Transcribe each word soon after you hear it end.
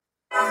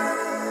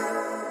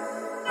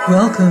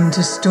Welcome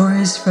to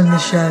Stories from the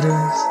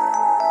Shadows,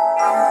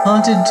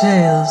 haunted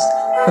tales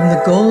from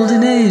the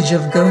golden age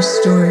of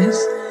ghost stories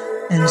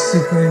and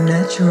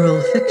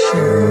supernatural fiction.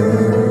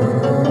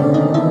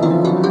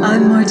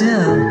 I'm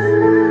Mardell,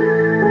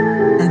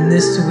 and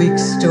this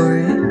week's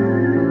story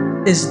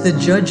is The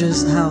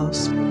Judge's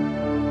House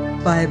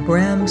by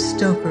Bram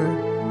Stoker.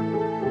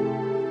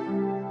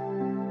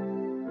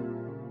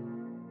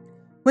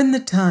 When the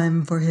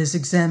time for his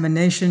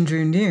examination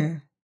drew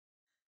near,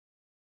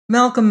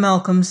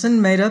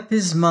 Malcolmson made up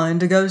his mind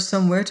to go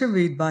somewhere to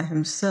read by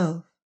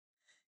himself.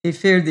 He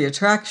feared the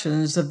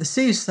attractions of the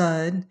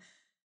seaside,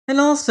 and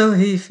also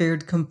he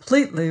feared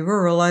completely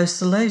rural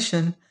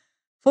isolation,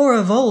 for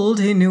of old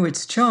he knew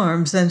its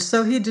charms, and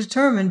so he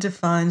determined to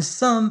find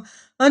some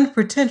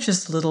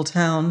unpretentious little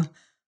town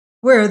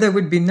where there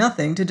would be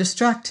nothing to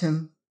distract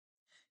him.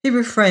 He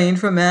refrained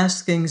from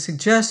asking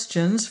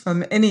suggestions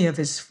from any of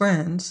his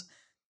friends,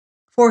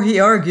 for he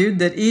argued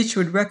that each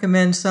would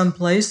recommend some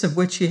place of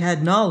which he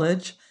had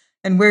knowledge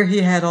and where he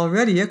had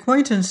already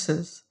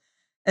acquaintances.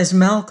 As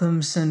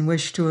Malcolmson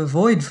wished to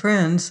avoid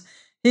friends,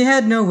 he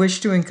had no wish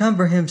to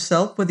encumber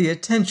himself with the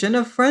attention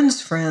of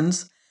friends'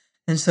 friends,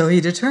 and so he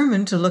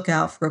determined to look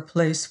out for a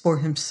place for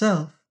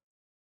himself.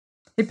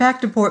 He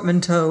packed a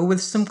portmanteau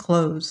with some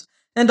clothes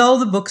and all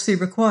the books he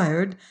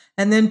required,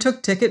 and then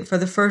took ticket for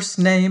the first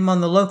name on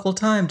the local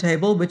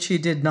timetable which he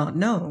did not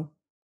know.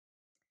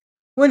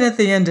 When at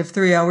the end of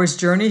 3 hours'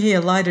 journey he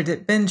alighted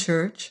at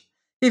Benchurch,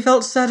 he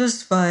felt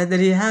satisfied that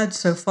he had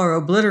so far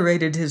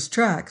obliterated his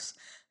tracks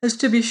as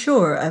to be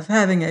sure of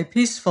having a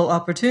peaceful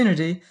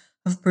opportunity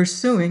of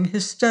pursuing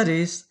his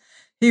studies.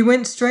 He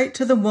went straight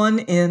to the one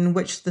inn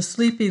which the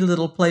sleepy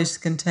little place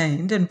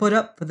contained and put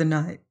up for the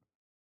night.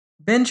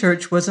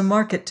 Benchurch was a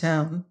market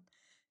town,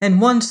 and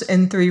once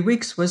in 3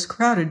 weeks was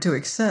crowded to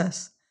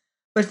excess,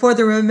 but for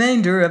the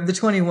remainder of the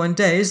 21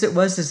 days it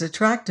was as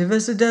attractive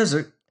as a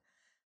desert.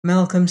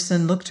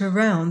 Malcolmson looked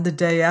around the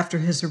day after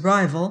his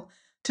arrival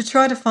to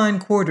try to find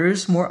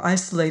quarters more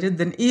isolated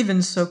than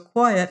even so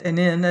quiet an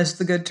inn as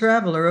the Good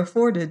Traveler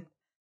afforded.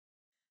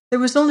 There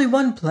was only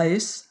one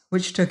place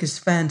which took his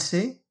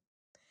fancy,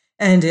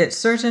 and it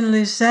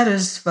certainly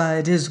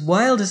satisfied his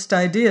wildest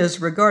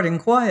ideas regarding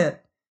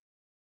quiet.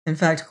 In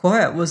fact,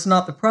 quiet was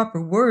not the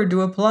proper word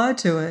to apply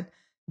to it.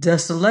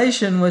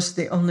 Desolation was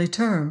the only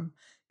term,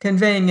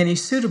 conveying any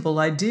suitable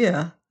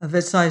idea of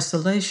its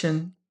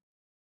isolation.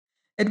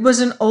 It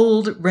was an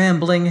old,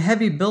 rambling,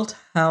 heavy-built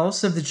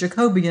house of the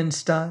Jacobean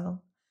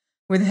style,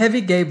 with heavy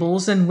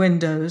gables and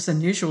windows,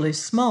 unusually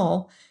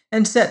small,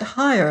 and set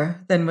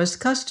higher than was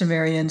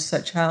customary in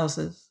such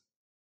houses,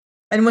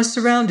 and was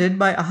surrounded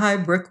by a high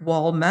brick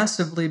wall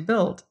massively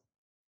built.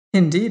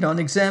 Indeed, on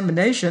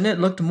examination, it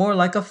looked more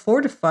like a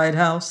fortified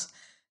house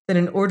than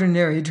an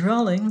ordinary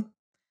dwelling.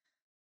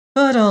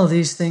 But all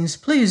these things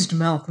pleased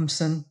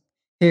Malcolmson.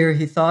 Here,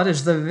 he thought,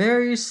 is the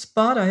very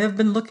spot I have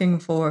been looking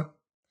for,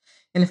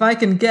 and if I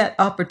can get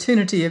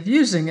opportunity of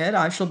using it,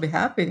 I shall be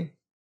happy.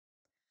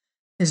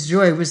 His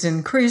joy was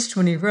increased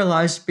when he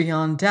realized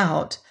beyond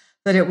doubt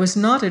that it was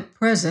not at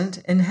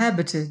present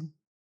inhabited.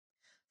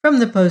 From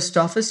the post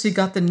office he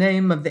got the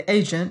name of the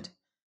agent,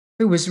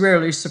 who was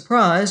rarely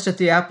surprised at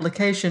the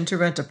application to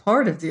rent a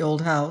part of the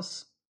old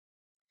house.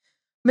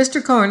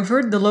 Mr.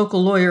 Carnford, the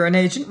local lawyer and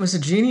agent, was a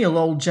genial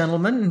old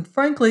gentleman and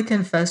frankly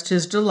confessed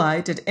his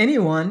delight at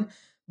anyone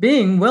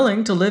being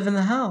willing to live in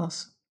the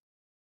house.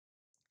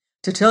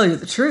 "To tell you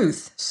the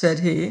truth," said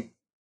he,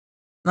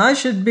 "I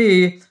should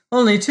be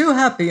only too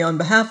happy on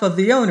behalf of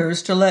the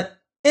owners to let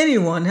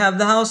anyone have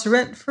the house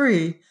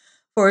rent-free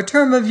for a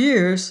term of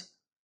years,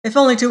 if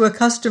only to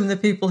accustom the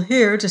people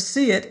here to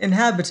see it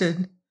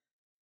inhabited.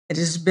 It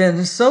has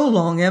been so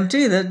long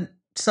empty that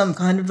some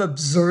kind of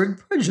absurd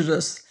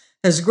prejudice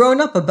has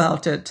grown up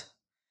about it,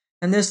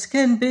 and this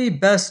can be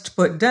best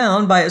put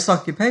down by its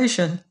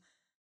occupation.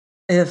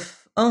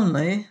 If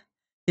only,"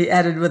 he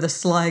added with a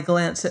sly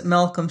glance at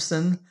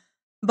Malcolmson,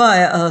 "by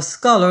a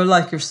scholar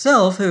like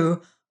yourself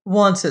who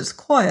wants its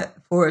quiet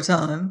for a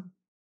time."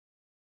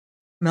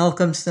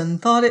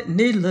 Malcolmson thought it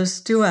needless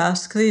to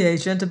ask the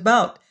agent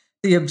about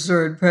the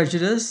absurd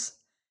prejudice.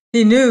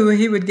 He knew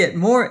he would get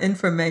more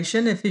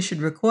information if he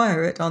should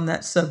require it on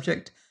that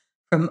subject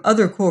from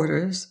other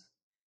quarters.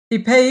 He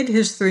paid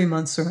his 3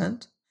 months'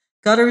 rent,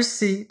 got a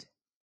receipt,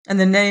 and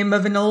the name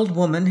of an old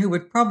woman who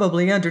would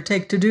probably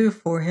undertake to do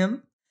for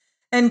him,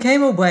 and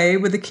came away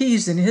with the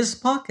keys in his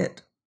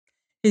pocket.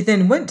 He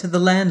then went to the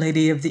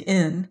landlady of the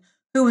inn,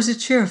 who was a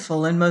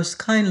cheerful and most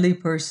kindly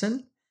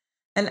person,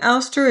 and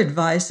asked her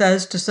advice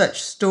as to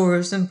such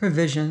stores and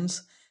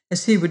provisions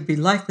as he would be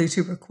likely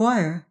to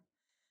require.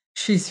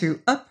 She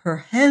threw up her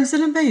hands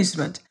in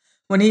amazement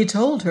when he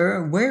told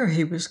her where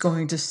he was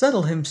going to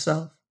settle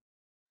himself.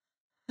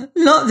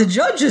 "Not the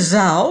judge's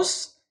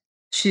house,"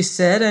 she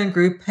said, and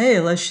grew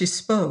pale as she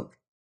spoke.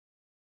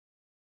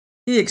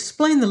 He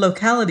explained the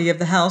locality of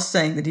the house,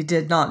 saying that he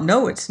did not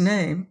know its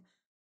name.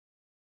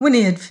 When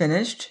he had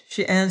finished,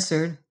 she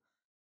answered,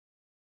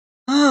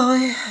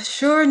 "Oh,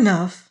 sure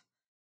enough,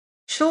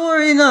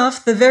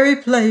 the very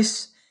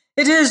place.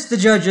 It is the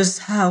judge's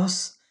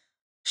house.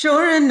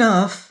 Sure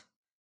enough,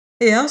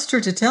 he asked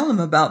her to tell him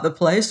about the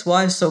place,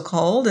 why so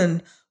called,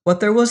 and what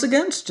there was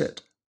against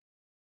it.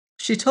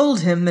 She told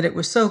him that it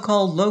was so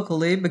called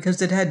locally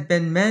because it had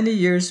been many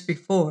years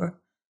before.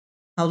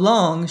 How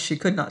long, she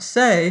could not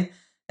say,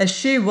 as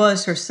she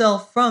was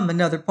herself from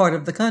another part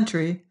of the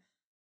country.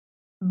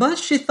 But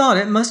she thought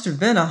it must have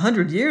been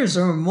 100 years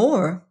or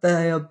more,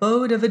 the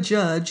abode of a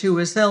judge who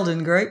was held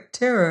in great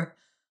terror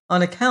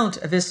on account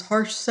of his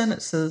harsh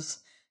sentences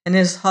and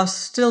his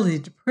hostility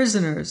to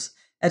prisoners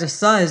at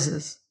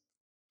assizes.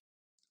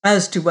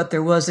 As to what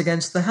there was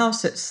against the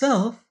house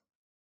itself,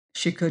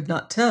 she could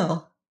not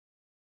tell.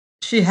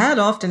 She had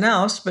often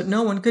asked, but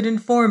no one could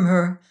inform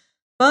her.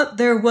 But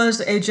there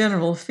was a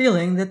general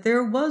feeling that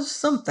there was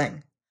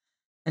something,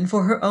 and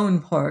for her own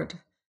part,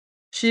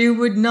 she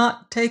would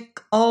not take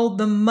all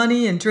the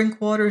money in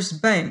Drinkwater's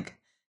bank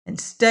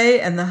and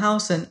stay in the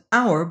house an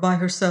hour by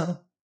herself.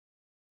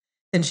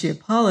 Then she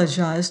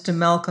apologized to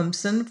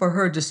Malcolmson for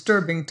her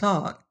disturbing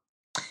talk.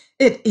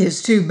 "It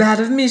is too bad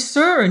of me,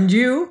 sir, and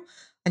you,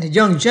 and a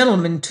young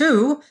gentleman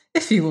too,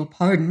 if you will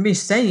pardon me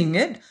saying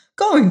it,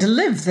 going to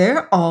live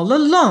there all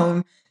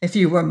alone. If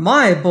you were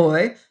my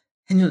boy,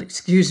 and you'll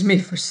excuse me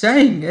for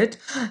saying it,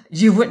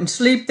 you wouldn't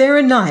sleep there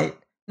a night.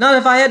 Not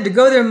if I had to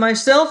go there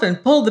myself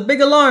and pull the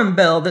big alarm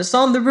bell that's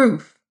on the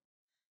roof."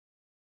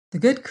 The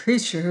good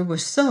creature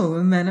was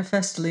so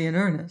manifestly in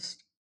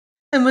earnest,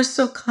 and was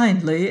so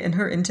kindly in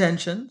her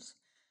intentions,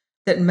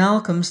 that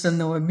Malcolmson,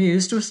 though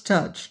amused, was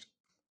touched.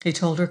 He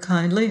told her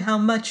kindly how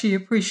much he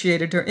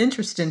appreciated her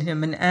interest in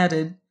him, and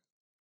added,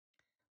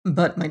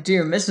 "But, my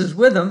dear Mrs.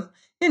 Witham,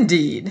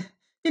 indeed,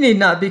 you need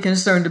not be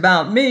concerned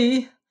about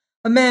me.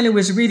 A man who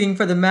is reading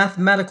for the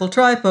mathematical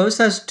tripos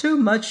has too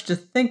much to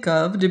think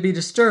of to be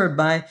disturbed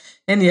by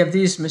any of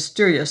these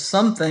mysterious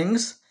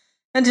somethings,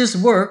 and his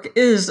work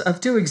is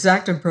of too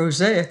exact and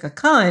prosaic a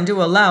kind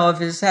to allow of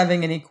his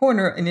having any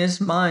corner in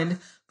his mind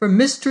for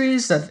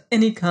mysteries of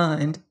any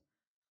kind.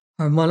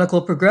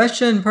 Harmonical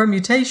progression,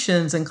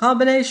 permutations, and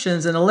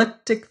combinations, and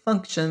elliptic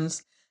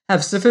functions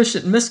have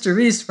sufficient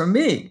mysteries for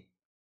me."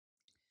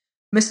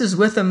 Mrs.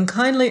 Witham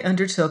kindly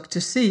undertook to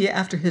see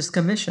after his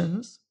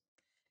commissions,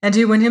 and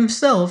he went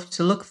himself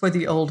to look for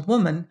the old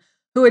woman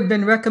who had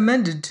been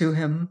recommended to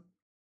him.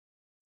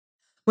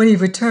 When he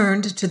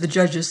returned to the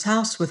judge's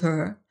house with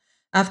her,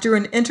 after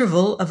an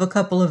interval of a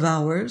couple of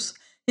hours,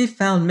 he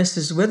found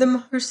Mrs.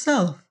 Witham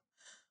herself,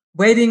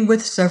 waiting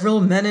with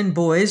several men and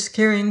boys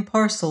carrying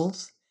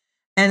parcels,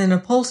 and an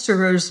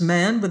upholsterer's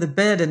man with a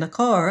bed in a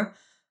car,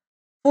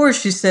 for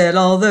she said,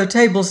 although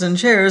tables and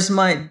chairs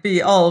might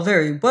be all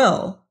very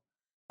well,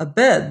 a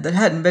bed that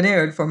hadn't been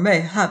aired for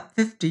mayhap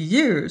 50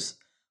 years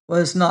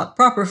was not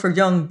proper for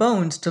young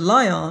bones to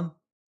lie on.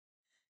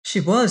 She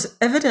was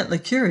evidently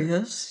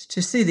curious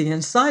to see the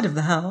inside of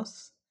the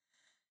house,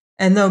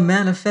 and though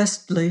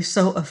manifestly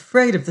so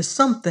afraid of the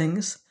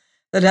somethings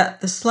that at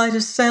the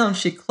slightest sound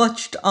she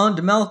clutched on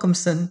to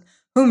Malcolmson,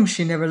 whom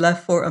she never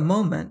left for a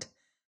moment,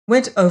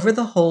 went over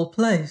the whole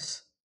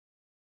place.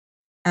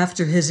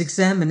 After his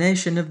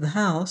examination of the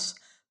house,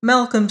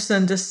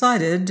 Malcolmson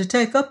decided to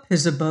take up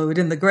his abode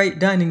in the great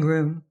dining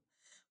room,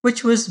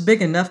 which was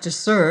big enough to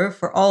serve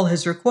for all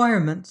his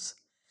requirements,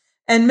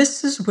 and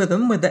Mrs.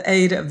 Witham, with the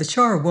aid of the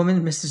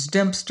charwoman, Mrs.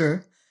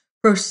 Dempster,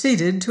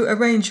 proceeded to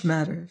arrange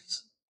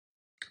matters.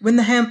 When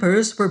the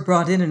hampers were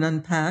brought in and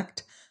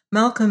unpacked,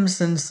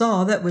 Malcolmson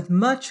saw that with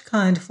much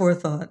kind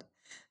forethought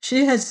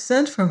she had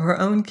sent from her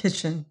own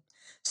kitchen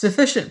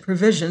sufficient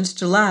provisions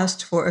to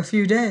last for a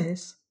few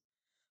days.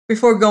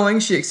 Before going,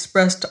 she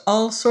expressed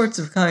all sorts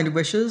of kind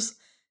wishes,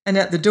 and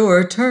at the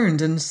door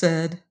turned and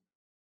said,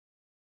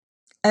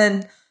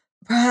 "And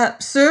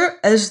perhaps, sir,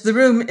 as the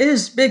room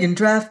is big and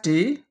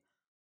draughty,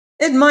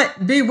 it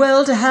might be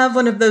well to have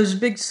one of those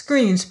big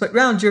screens put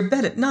round your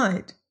bed at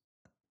night.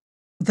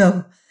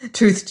 Though,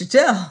 truth to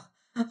tell,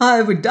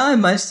 I would die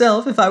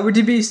myself if I were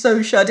to be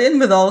so shut in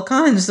with all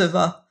kinds of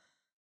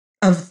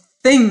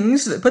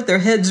things that put their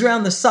heads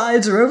round the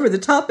sides or over the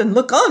top and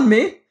look on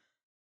me."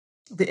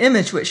 The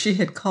image which she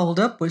had called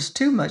up was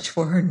too much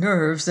for her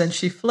nerves, and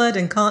she fled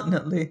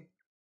incontinently.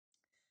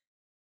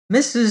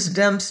 Mrs.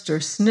 Dempster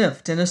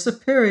sniffed in a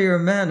superior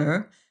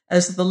manner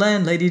as the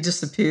landlady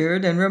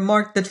disappeared, and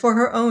remarked that for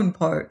her own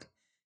part,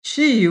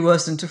 she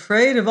wasn't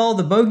afraid of all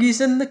the bogies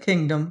in the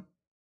kingdom.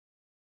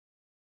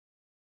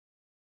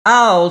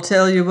 "I'll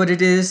tell you what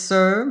it is,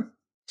 sir,"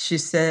 she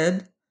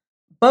said.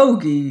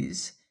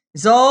 "Bogies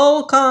is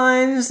all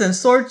kinds and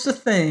sorts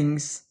of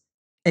things,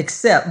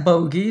 except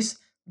bogies,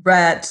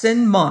 rats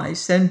and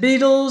mice and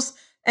beetles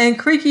and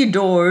creaky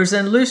doors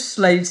and loose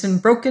slates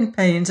and broken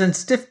panes and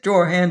stiff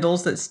drawer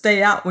handles that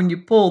stay out when you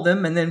pull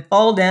them and then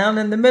fall down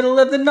in the middle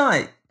of the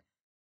night.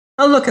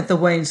 Now look at the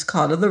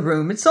wainscot of the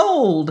room. It's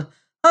old,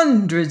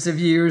 hundreds of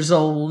years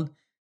old.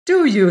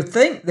 Do you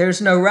think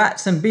there's no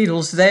rats and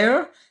beetles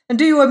there? And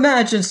do you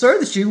imagine, sir,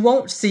 that you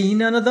won't see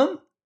none of them?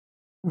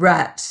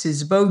 Rats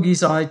is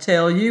bogies, I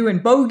tell you,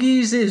 and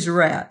bogies is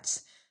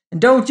rats.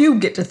 And don't you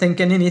get to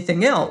thinking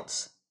anything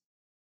else."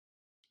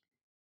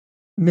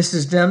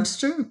 "Mrs.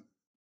 Dempster,"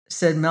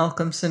 said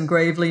Malcolmson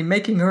gravely,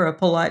 making her a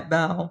polite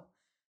bow.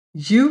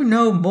 "You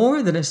know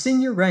more than a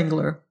senior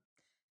wrangler.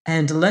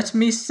 And let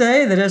me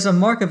say that as a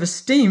mark of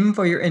esteem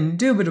for your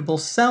indubitable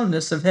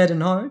soundness of head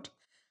and heart,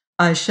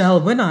 I shall,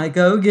 when I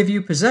go, give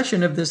you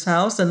possession of this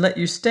house and let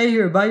you stay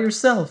here by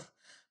yourself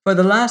for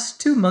the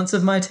last 2 months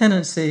of my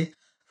tenancy,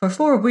 for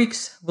 4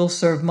 weeks will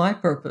serve my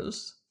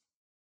purpose."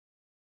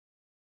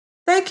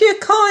 "Thank you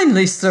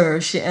kindly,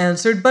 sir," she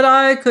answered, "but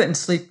I couldn't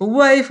sleep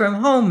away from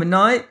home a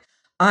night.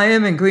 I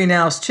am in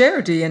Greenhouse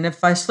Charity, and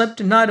if I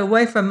slept a night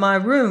away from my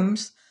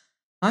rooms,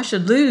 I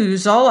should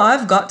lose all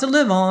I've got to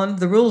live on.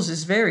 The rules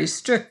is very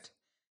strict.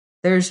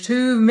 There's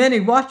too many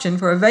watching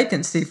for a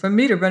vacancy for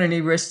me to run any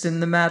risks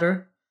in the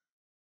matter.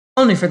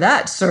 Only for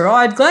that, sir,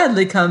 I'd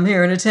gladly come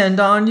here and attend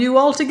on you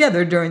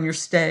altogether during your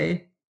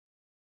stay."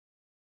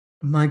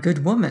 "My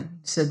good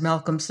woman," said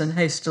Malcolmson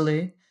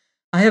hastily,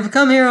 "I have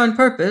come here on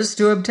purpose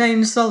to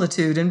obtain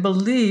solitude, and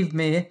believe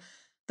me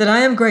that I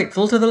am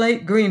grateful to the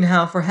late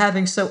Greenhow for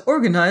having so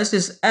organized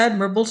his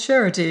admirable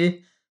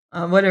charity,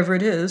 whatever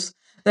it is,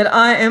 that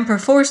I am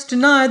perforce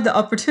denied the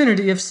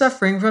opportunity of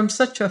suffering from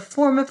such a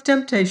form of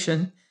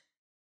temptation.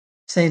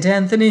 St.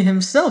 Anthony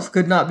himself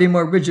could not be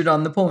more rigid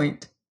on the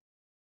point."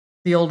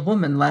 The old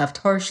woman laughed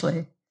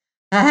harshly.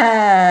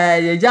 "Ah,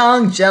 you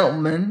young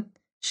gentleman,"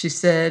 she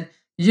said,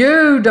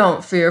 "you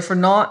don't fear for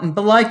naught, and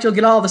belike you'll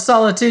get all the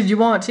solitude you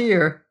want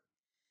here."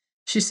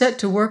 She set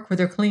to work with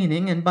her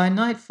cleaning, and by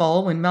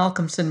nightfall, when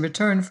Malcolmson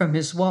returned from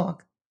his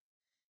walk,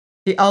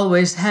 he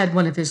always had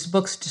one of his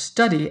books to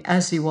study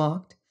as he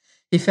walked.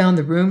 He found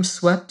the room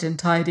swept and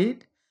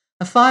tidied,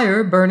 a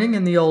fire burning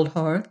in the old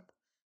hearth,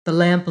 the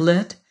lamp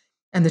lit,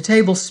 and the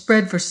table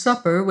spread for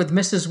supper with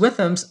Mrs.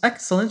 Witham's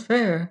excellent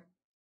fare.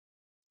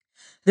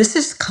 "This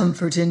is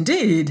comfort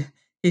indeed,"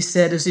 he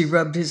said as he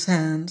rubbed his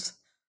hands.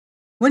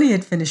 When he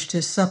had finished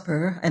his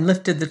supper and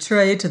lifted the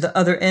tray to the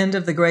other end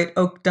of the great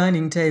oak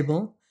dining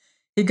table,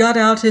 he got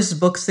out his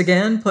books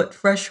again, put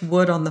fresh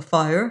wood on the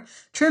fire,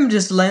 trimmed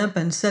his lamp,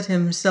 and set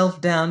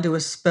himself down to a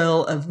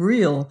spell of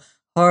real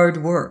hard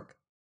work.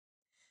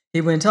 He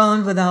went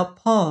on without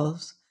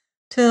pause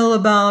till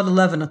about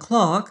 11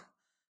 o'clock,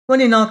 when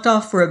he knocked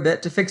off for a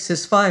bit to fix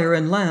his fire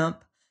and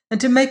lamp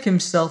and to make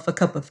himself a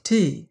cup of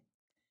tea.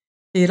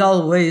 He had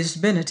always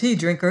been a tea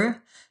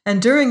drinker,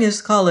 and during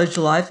his college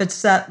life had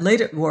sat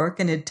late at work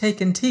and had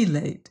taken tea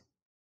late.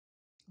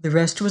 The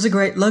rest was a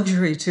great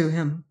luxury to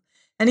him,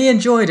 and he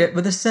enjoyed it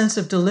with a sense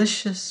of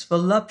delicious,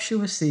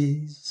 voluptuous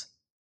ease.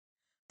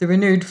 The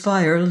renewed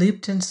fire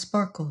leaped and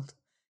sparkled,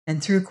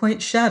 and threw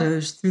quaint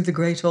shadows through the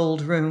great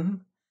old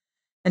room,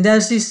 and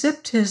as he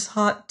sipped his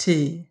hot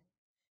tea,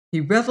 he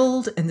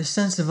reveled in the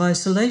sense of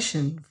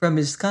isolation from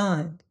his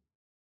kind.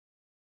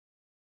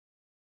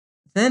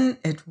 Then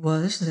it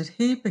was that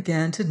he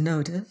began to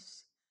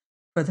notice,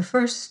 for the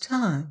first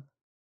time,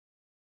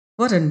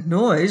 what a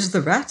noise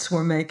the rats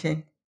were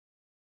making.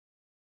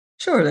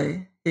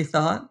 "Surely," he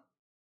thought,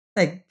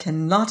 "they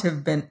cannot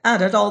have been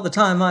at it all the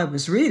time I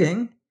was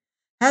reading.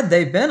 Had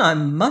they been, I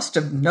must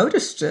have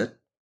noticed it."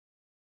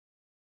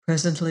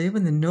 Presently,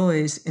 when the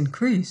noise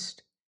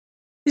increased,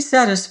 he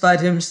satisfied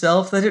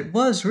himself that it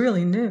was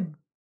really new.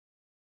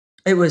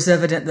 It was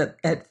evident that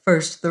at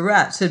first the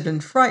rats had been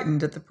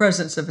frightened at the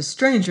presence of a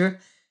stranger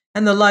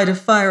and the light of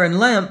fire and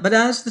lamp, but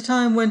as the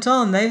time went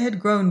on they had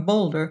grown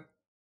bolder,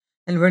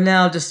 and were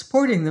now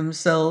disporting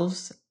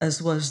themselves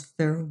as was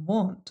their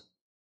wont.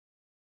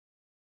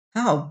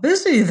 How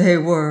busy they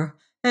were!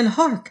 And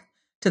hark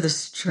to the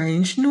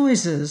strange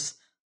noises!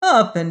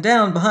 Up and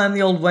down behind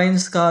the old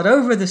wainscot,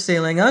 over the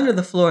ceiling, under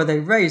the floor they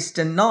raced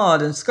and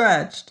gnawed and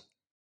scratched.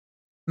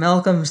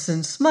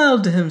 Malcolmson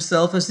smiled to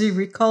himself as he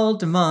recalled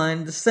to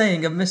mind the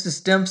saying of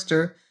Mrs.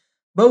 Dempster,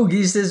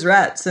 "Bogies is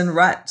rats and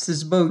rats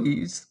is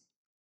bogies."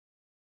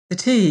 The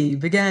tea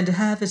began to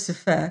have its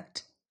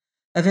effect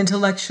of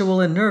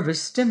intellectual and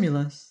nervous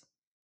stimulus.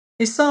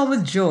 He saw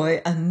with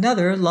joy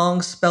another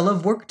long spell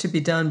of work to be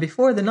done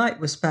before the night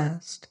was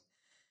past,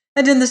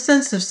 and in the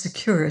sense of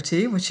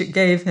security which it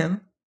gave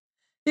him,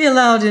 he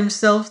allowed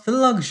himself the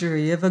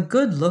luxury of a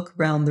good look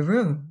round the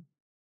room.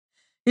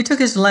 He took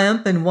his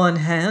lamp in one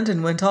hand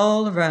and went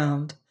all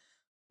around,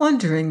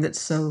 wondering that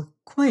so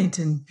quaint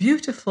and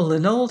beautiful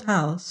an old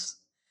house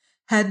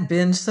had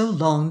been so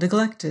long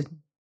neglected.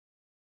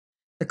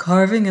 The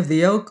carving of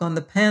the oak on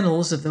the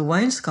panels of the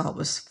wainscot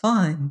was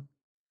fine,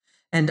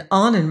 and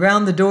on and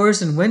round the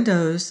doors and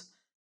windows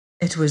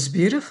it was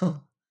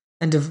beautiful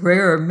and of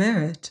rarer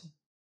merit.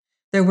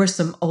 There were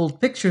some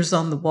old pictures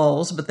on the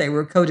walls, but they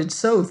were coated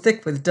so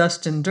thick with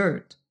dust and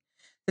dirt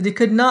that he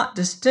could not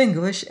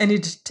distinguish any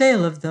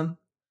detail of them,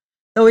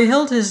 though he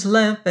held his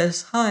lamp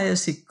as high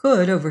as he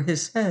could over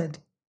his head.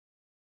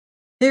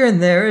 Here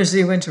and there, as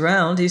he went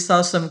around, he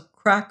saw some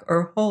crack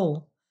or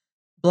hole,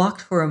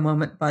 blocked for a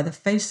moment by the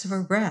face of a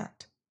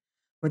rat,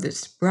 with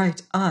its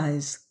bright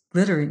eyes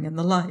glittering in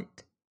the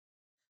light.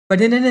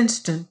 But in an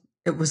instant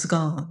it was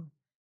gone,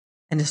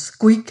 and a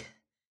squeak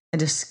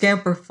and a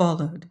scamper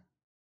followed.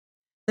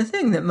 The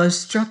thing that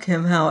most struck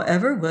him,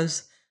 however,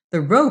 was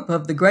the rope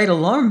of the great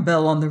alarm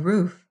bell on the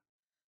roof,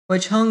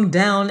 which hung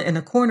down in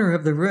a corner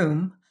of the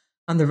room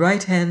on the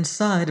right-hand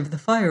side of the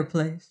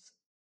fireplace.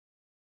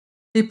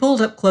 He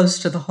pulled up close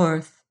to the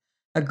hearth,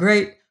 a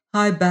great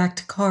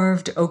high-backed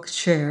carved oak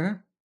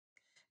chair,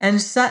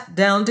 and sat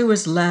down to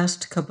his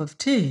last cup of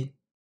tea.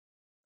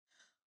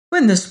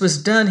 When this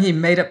was done, he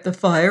made up the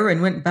fire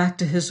and went back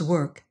to his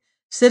work,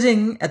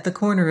 sitting at the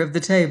corner of the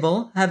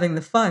table, having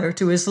the fire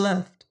to his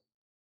left.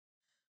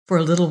 For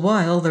a little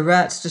while, the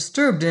rats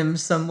disturbed him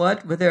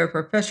somewhat with their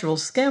perpetual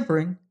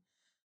scampering,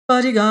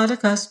 but he got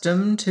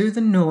accustomed to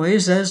the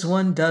noise as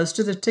one does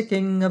to the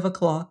ticking of a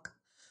clock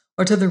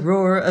or to the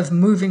roar of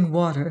moving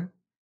water,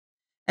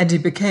 and he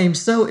became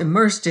so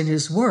immersed in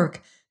his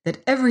work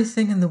that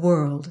everything in the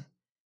world,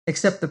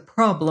 except the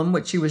problem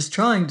which he was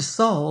trying to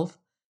solve,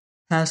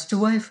 passed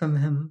away from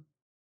him.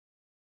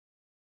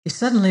 He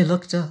suddenly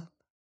looked up.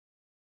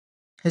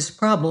 His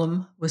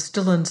problem was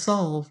still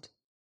unsolved,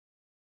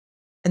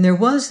 and there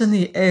was in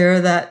the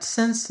air that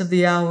sense of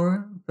the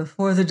hour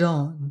before the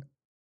dawn,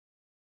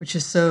 which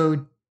is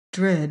so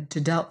dread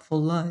to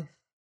doubtful life.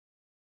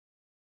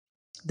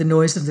 The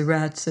noise of the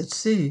rats had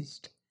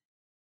ceased.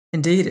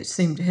 Indeed, it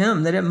seemed to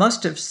him that it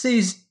must have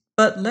ceased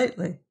but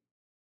lately,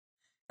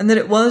 and that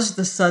it was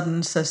the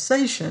sudden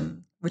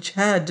cessation which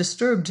had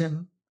disturbed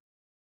him.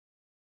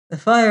 The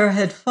fire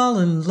had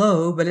fallen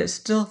low, but it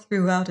still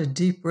threw out a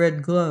deep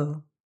red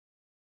glow.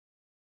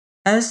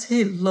 As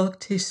he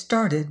looked, he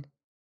started.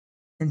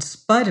 In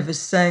spite of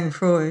his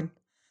sang-froid,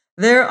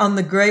 there on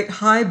the great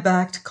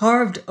high-backed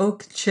carved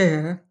oak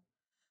chair,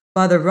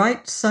 by the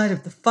right side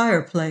of the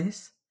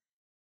fireplace,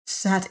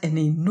 sat an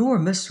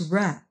enormous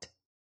rat,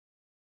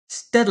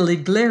 steadily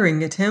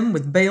glaring at him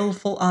with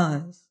baleful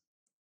eyes.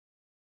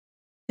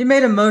 He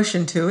made a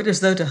motion to it as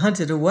though to hunt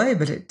it away,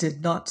 but it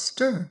did not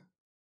stir.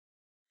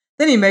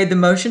 Then he made the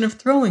motion of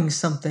throwing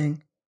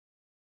something.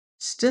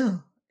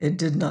 Still, it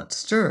did not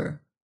stir,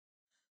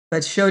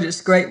 but showed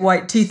its great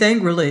white teeth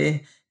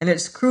angrily, and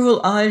its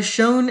cruel eyes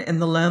shone in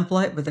the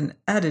lamplight with an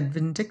added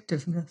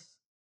vindictiveness.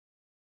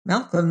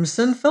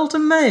 Malcolmson felt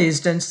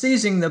amazed, and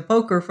seizing the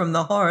poker from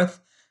the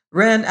hearth,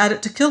 ran at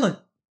it to kill it.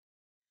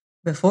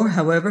 Before,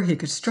 however, he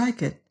could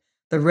strike it,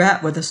 the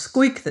rat, with a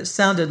squeak that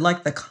sounded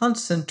like the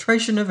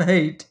concentration of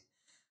hate,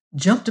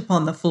 jumped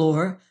upon the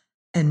floor,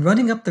 and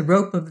running up the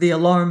rope of the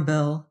alarm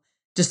bell,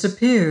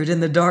 disappeared in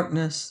the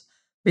darkness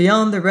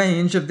beyond the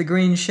range of the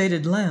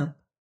green-shaded lamp.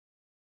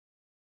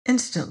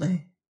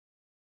 Instantly,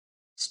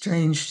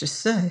 strange to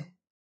say,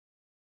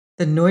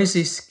 the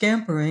noisy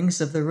scamperings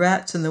of the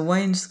rats in the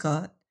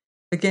wainscot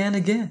began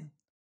again.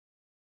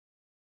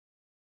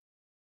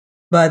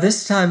 By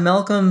this time,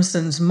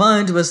 Malcolmson's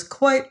mind was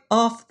quite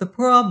off the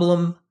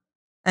problem,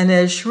 and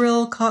as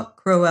shrill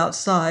cock-crow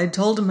outside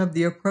told him of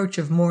the approach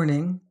of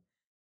morning,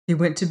 he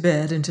went to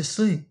bed and to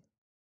sleep.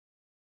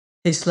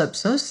 He slept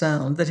so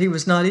sound that he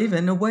was not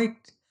even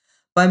awaked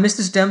by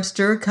Mrs.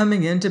 Dempster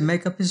coming in to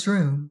make up his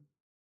room.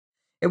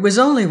 It was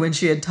only when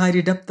she had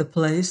tidied up the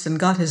place and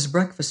got his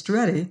breakfast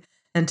ready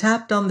and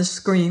tapped on the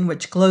screen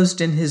which closed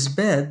in his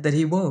bed that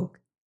he woke.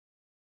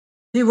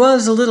 He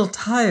was a little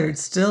tired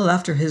still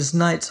after his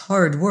night's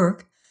hard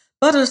work,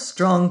 but a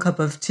strong cup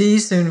of tea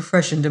soon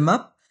freshened him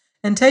up,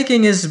 and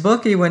taking his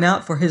book he went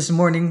out for his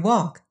morning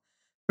walk,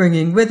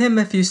 bringing with him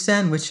a few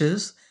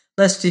sandwiches,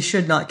 lest he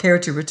should not care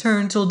to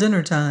return till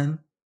dinner time.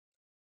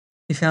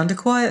 He found a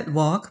quiet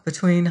walk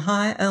between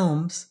high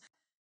elms,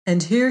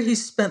 and here he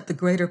spent the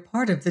greater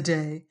part of the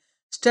day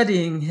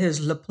studying his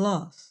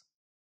Laplace.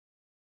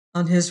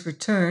 On his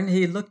return,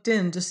 he looked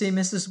in to see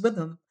Mrs.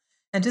 Witham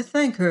and to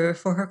thank her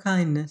for her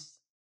kindness.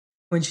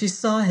 When she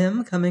saw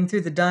him coming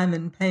through the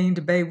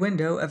diamond-paned bay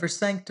window of her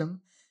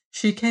sanctum,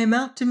 she came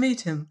out to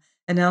meet him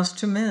and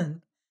asked him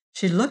in.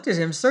 She looked at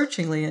him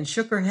searchingly and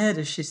shook her head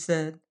as she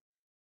said,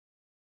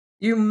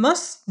 "You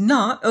must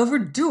not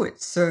overdo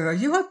it, sir.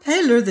 You are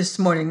paler this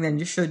morning than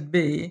you should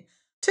be.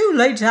 2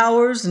 late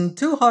hours and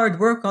 2 hard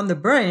work on the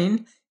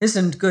brain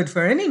isn't good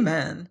for any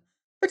man.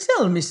 But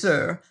tell me,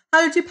 sir,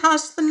 how did you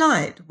pass the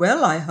night?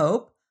 Well, I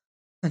hope."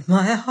 "But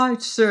my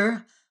heart,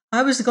 sir,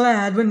 I was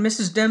glad when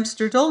Mrs.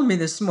 Dempster told me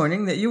this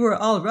morning that you were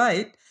all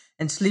right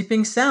and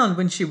sleeping sound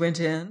when she went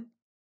in."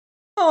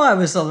 "Oh, I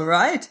was all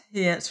right,"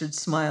 he answered,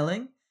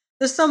 smiling.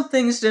 "The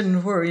somethings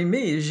didn't worry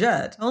me as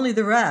yet, only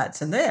the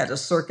rats, and they had a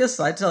circus,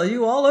 I tell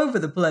you, all over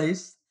the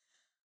place.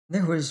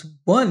 There was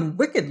one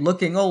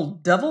wicked-looking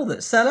old devil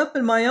that sat up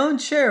in my own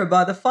chair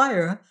by the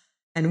fire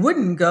and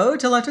wouldn't go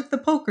till I took the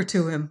poker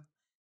to him,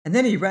 and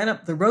then he ran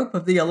up the rope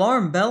of the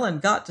alarm bell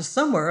and got to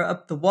somewhere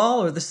up the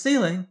wall or the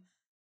ceiling.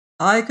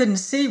 I couldn't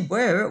see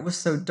where, it was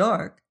so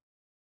dark."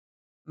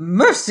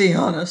 "Mercy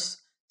on us,"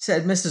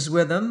 said Mrs.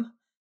 Witham.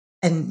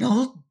 "An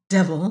old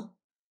devil,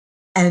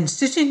 and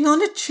sitting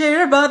on a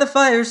chair by the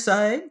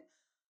fireside?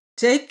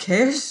 Take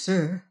care,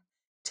 sir,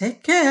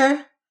 take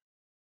care.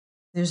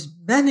 There's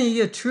many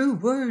a true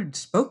word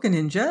spoken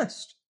in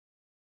jest."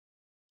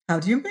 "How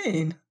do you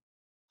mean?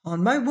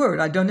 On my word,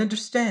 I don't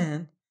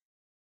understand."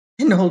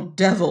 "An old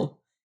devil.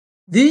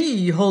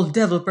 The old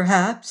devil,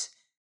 perhaps.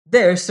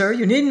 There, sir,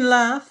 you needn't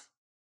laugh."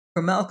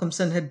 For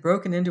Malcolmson had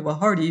broken into a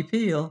hearty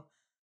peal.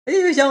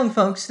 You young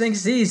folks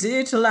thinks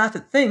easy to laugh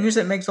at things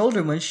that makes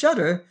older ones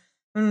shudder.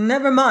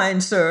 Never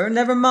mind, sir,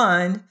 never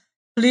mind.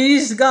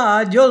 Please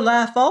God, you'll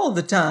laugh all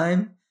the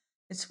time.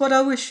 It's what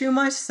I wish you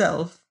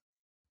myself."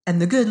 And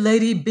the good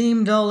lady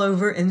beamed all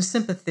over in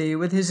sympathy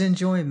with his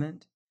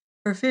enjoyment,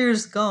 her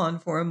fears gone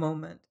for a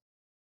moment.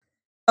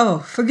 "Oh,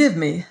 forgive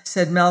me,"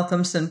 said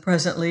Malcolmson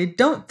presently.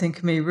 "Don't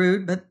think me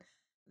rude, but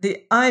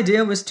the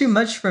idea was too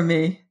much for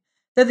me.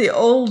 That the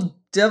old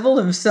devil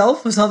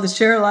himself was on the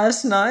chair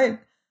last night."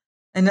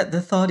 And at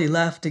the thought he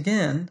laughed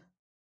again.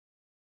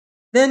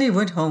 Then he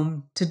went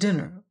home to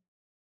dinner.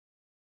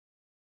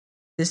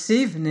 This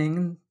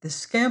evening, the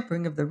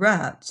scampering of the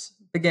rats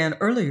began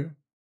earlier.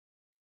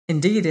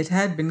 Indeed, it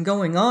had been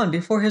going on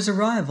before his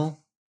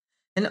arrival,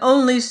 and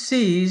only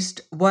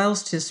ceased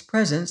whilst his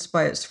presence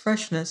by its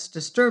freshness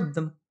disturbed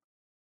them.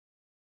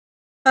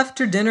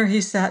 After dinner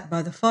he sat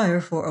by the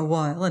fire for a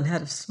while and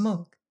had a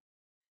smoke,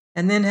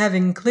 and then,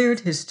 having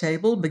cleared his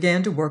table,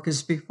 began to work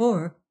as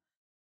before.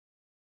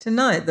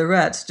 Tonight the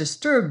rats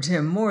disturbed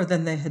him more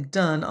than they had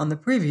done on the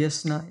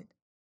previous night.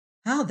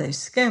 How they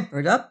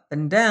scampered up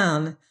and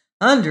down,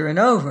 under and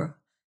over!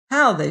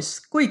 How they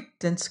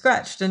squeaked and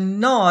scratched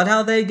and gnawed!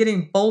 How they,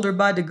 getting bolder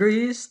by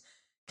degrees,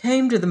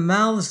 came to the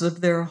mouths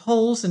of their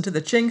holes into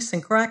the chinks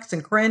and cracks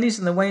and crannies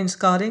in the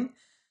wainscoting,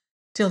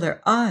 till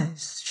their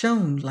eyes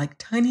shone like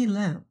tiny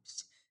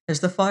lamps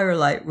as the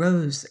firelight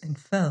rose and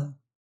fell.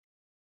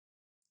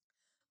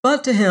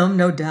 But to him,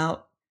 no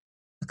doubt,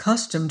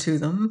 accustomed to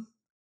them,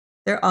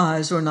 their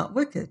eyes were not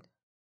wicked.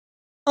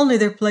 Only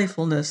their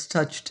playfulness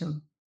touched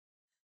him.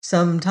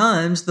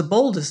 Sometimes the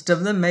boldest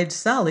of them made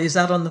sallies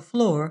out on the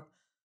floor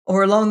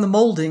or along the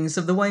moldings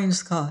of the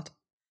wainscot.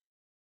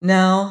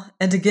 Now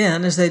and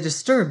again, as they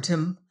disturbed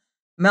him,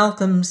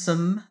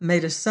 Malcolmson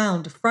made a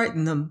sound to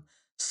frighten them,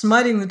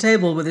 smiting the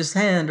table with his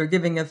hand or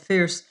giving a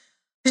fierce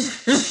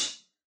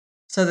hish,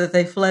 so that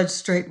they fled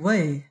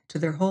straightway to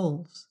their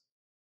holes.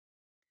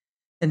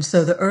 And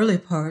so the early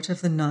part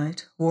of the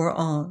night wore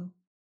on.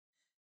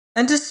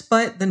 And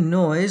despite the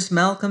noise,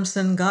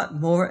 Malcolmson got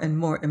more and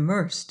more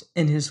immersed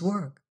in his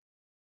work.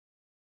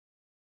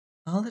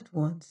 All at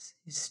once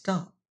he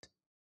stopped,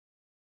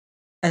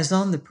 as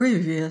on the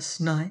previous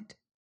night,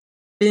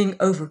 being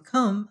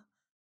overcome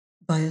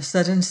by a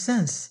sudden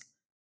sense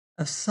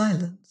of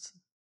silence.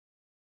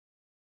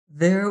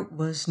 There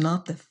was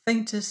not the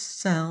faintest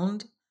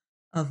sound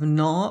of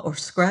gnaw or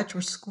scratch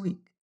or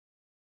squeak.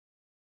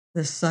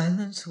 The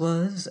silence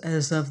was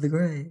as of the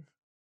grave.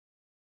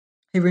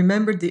 He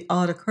remembered the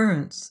odd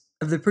occurrence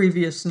of the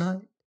previous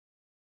night,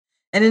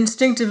 and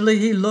instinctively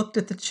he looked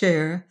at the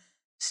chair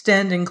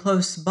standing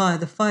close by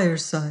the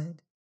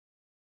fireside.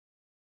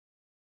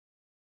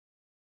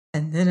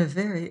 And then a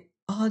very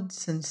odd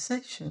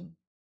sensation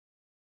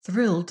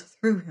thrilled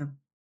through him.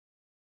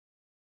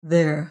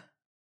 There,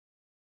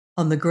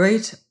 on the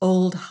great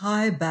old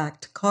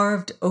high-backed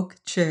carved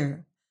oak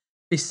chair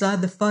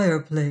beside the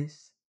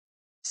fireplace,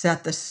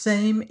 sat the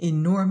same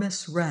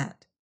enormous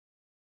rat,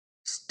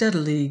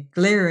 steadily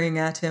glaring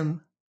at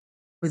him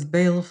with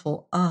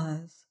baleful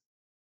eyes.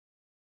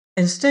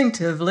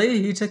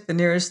 Instinctively, he took the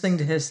nearest thing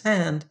to his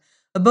hand,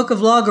 a book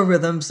of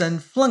logarithms,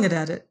 and flung it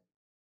at it.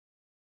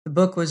 The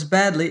book was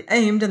badly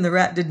aimed, and the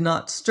rat did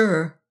not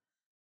stir.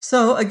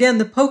 So again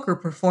the poker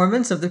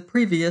performance of the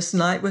previous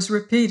night was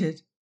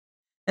repeated,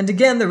 and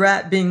again the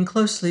rat, being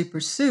closely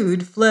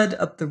pursued, fled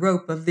up the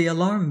rope of the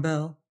alarm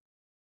bell.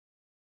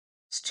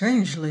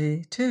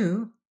 Strangely,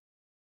 too,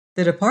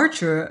 the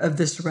departure of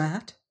this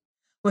rat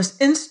was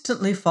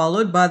instantly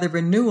followed by the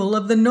renewal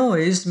of the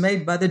noise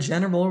made by the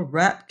general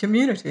rat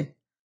community.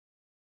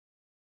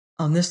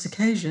 On this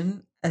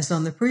occasion, as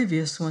on the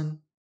previous one,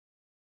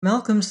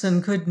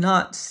 Malcolmson could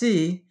not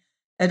see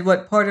at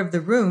what part of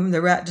the room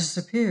the rat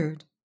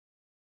disappeared,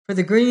 for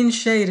the green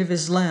shade of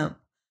his lamp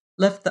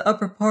left the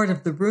upper part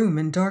of the room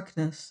in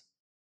darkness,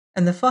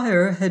 and the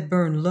fire had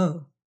burned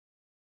low.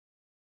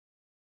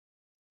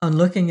 On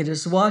looking at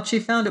his watch, he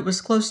found it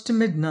was close to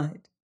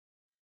midnight,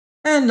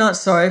 and not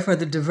sorry for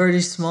the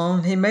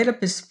divertissement, he made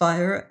up his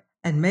fire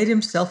and made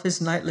himself his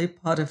nightly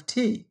pot of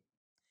tea.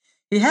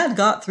 He had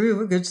got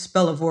through a good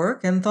spell of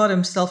work and thought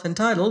himself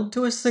entitled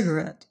to a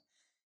cigarette,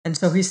 and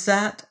so he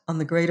sat on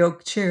the great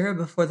oak chair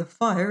before the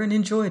fire and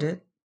enjoyed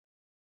it.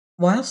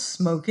 While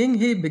smoking,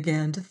 he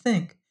began to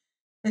think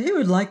that he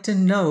would like to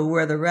know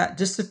where the rat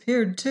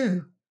disappeared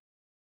to,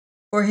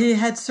 for he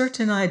had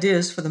certain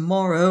ideas for the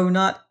morrow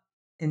not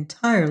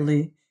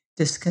entirely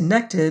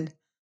disconnected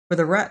with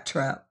a rat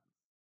trap.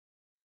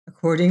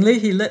 Accordingly,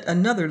 he lit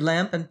another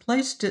lamp and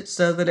placed it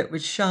so that it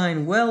would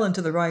shine well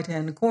into the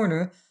right-hand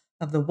corner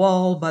of the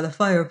wall by the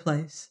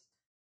fireplace.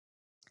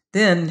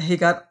 Then he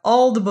got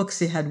all the books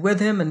he had with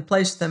him and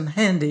placed them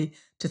handy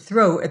to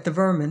throw at the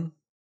vermin.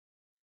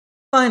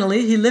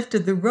 Finally, he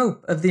lifted the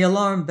rope of the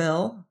alarm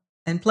bell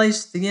and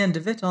placed the end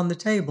of it on the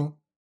table,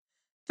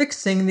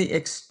 fixing the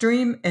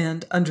extreme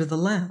end under the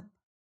lamp.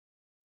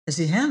 As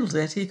he handled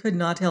it, he could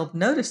not help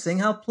noticing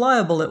how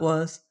pliable it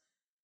was,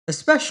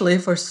 especially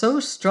for so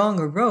strong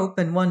a rope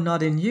and one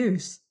not in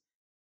use.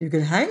 You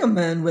could hang a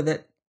man with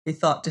it, he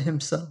thought to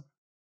himself.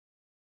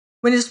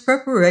 When his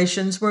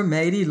preparations were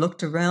made, he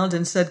looked around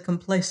and said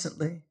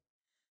complacently,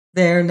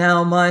 "There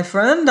now, my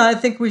friend, I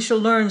think we shall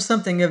learn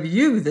something of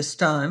you this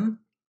time."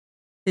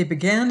 He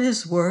began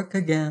his work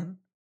again,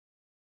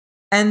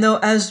 and though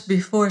as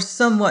before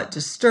somewhat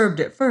disturbed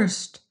at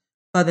first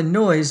by the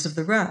noise of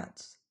the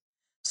rats,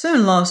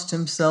 soon lost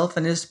himself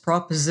in his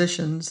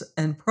propositions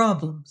and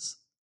problems.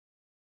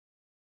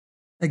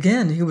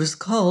 Again he was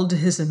called to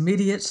his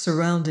immediate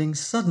surroundings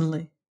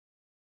suddenly.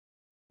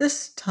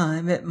 This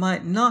time it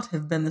might not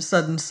have been the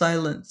sudden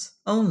silence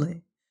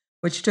only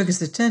which took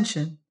his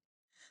attention.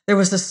 There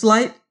was a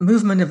slight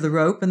movement of the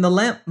rope, and the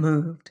lamp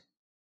moved.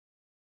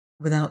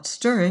 Without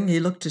stirring, he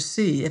looked to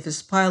see if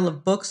his pile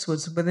of books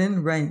was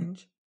within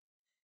range,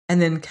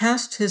 and then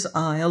cast his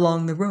eye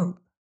along the rope.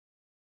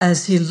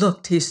 As he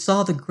looked, he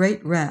saw the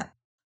great rat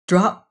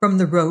drop from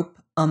the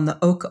rope on the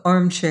oak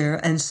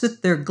armchair and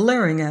sit there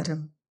glaring at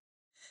him.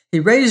 He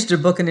raised a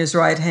book in his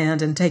right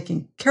hand and,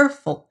 taking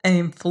careful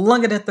aim,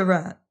 flung it at the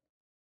rat.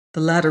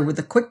 The latter, with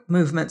a quick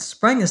movement,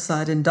 sprang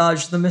aside and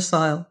dodged the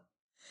missile.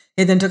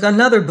 He then took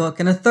another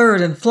book and a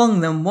third and flung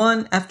them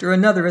one after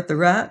another at the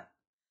rat,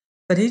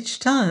 but each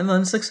time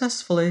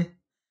unsuccessfully.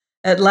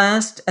 At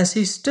last, as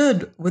he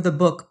stood with a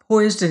book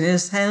poised in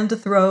his hand to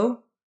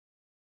throw,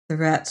 the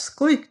rat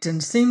squeaked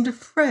and seemed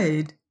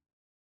afraid.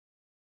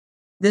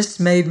 This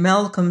made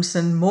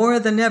Malcolmson more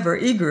than ever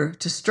eager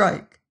to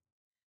strike,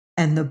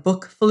 and the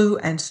book flew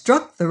and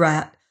struck the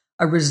rat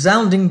a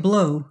resounding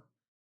blow.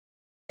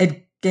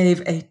 It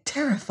gave a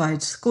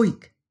terrified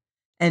squeak,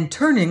 and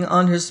turning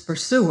on his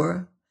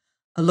pursuer,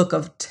 a look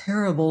of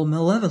terrible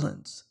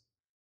malevolence,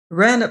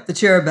 ran up the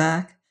chair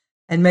back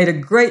and made a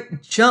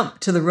great jump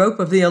to the rope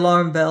of the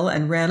alarm bell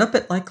and ran up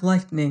it like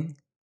lightning.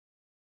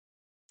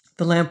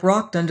 The lamp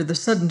rocked under the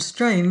sudden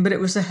strain, but it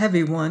was a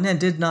heavy one and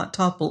did not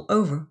topple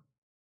over.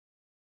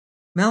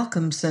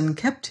 Malcolmson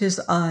kept his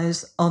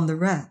eyes on the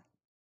rat,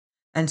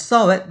 and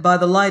saw it, by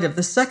the light of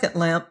the second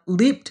lamp,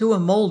 leap to a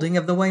molding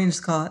of the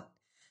wainscot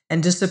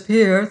and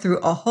disappear through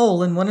a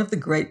hole in one of the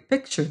great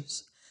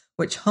pictures,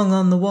 which hung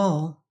on the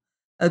wall,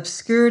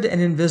 obscured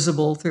and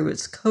invisible through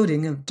its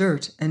coating of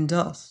dirt and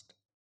dust.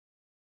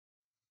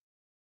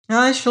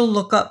 "I shall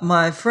look up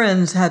my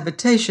friend's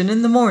habitation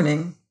in the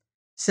morning,"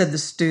 said the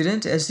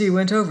student as he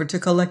went over to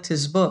collect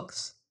his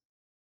books.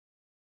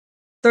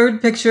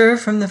 "Third picture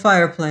from the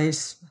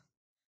fireplace.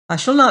 I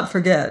shall not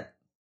forget."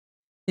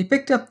 He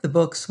picked up the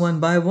books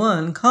one by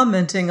one,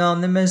 commenting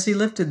on them as he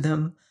lifted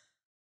them.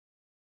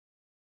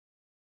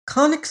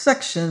 Conic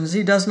sections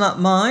he does not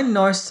mind,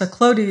 nor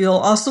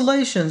cycloidal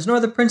oscillations, nor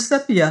the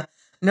Principia,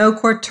 no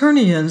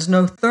quaternions,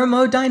 no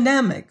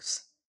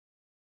thermodynamics.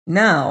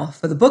 Now,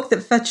 for the book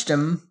that fetched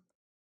him.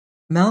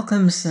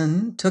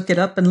 Malcolmson took it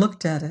up and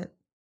looked at it.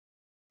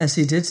 As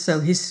he did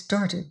so, he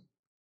started,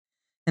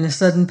 and a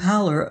sudden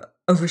pallor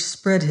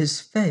overspread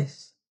his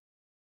face.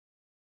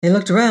 He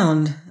looked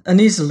round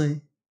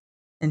uneasily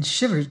and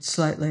shivered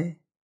slightly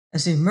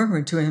as he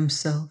murmured to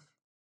himself,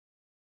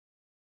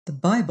 "The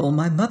Bible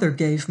my mother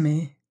gave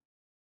me.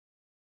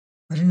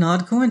 What an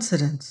odd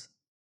coincidence."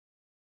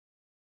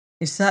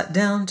 He sat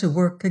down to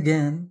work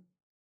again,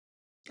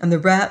 and the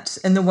rats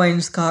in the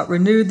wainscot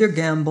renewed their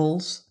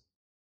gambols.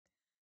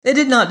 They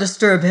did not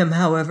disturb him,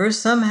 however.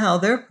 Somehow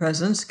their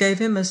presence gave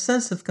him a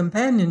sense of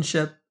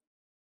companionship.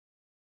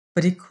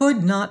 But he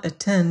could not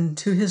attend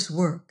to his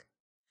work,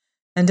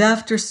 and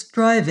after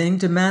striving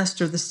to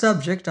master the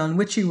subject on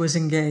which he was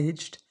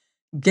engaged,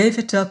 gave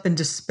it up in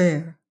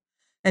despair,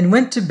 and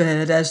went to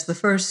bed as the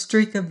first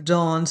streak of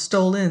dawn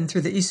stole in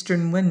through the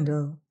eastern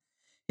window.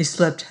 He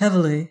slept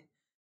heavily,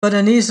 but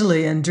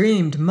uneasily, and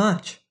dreamed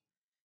much,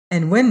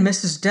 and when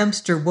Mrs.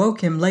 Dempster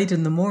woke him late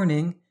in the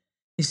morning,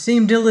 he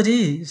seemed ill at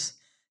ease,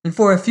 and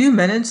for a few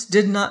minutes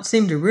did not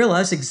seem to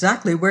realize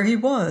exactly where he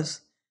was.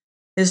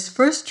 His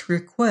first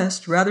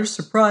request rather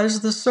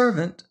surprised the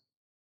servant.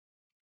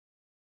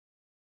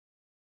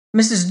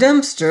 "Mrs.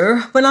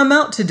 Dempster, when I'm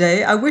out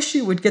today, I wish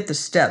you would get the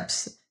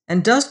steps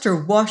and dust or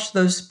wash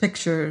those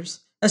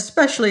pictures,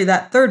 especially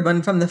that third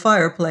one from the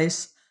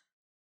fireplace.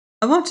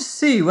 I want to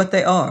see what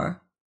they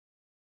are."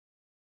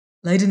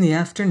 Late in the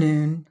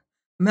afternoon,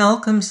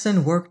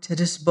 Malcolmson worked at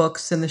his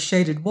books in the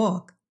shaded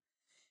walk,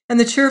 and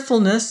the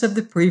cheerfulness of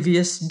the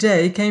previous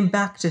day came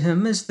back to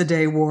him as the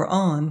day wore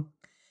on,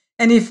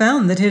 and he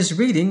found that his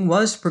reading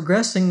was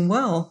progressing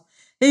well.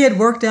 He had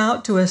worked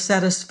out to a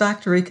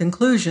satisfactory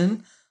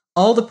conclusion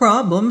all the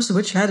problems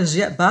which had as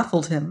yet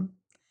baffled him,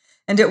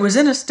 and it was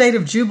in a state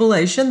of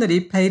jubilation that he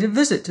paid a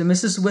visit to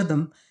Mrs.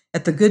 Witham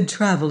at the Good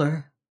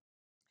Traveller.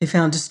 He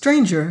found a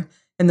stranger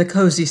in the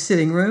cozy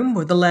sitting room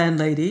with the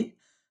landlady,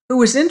 who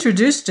was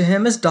introduced to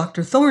him as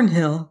Dr.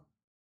 Thornhill.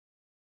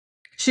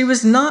 She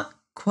was not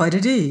quite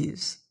at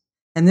ease,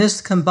 and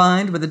this,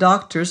 combined with the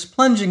doctor's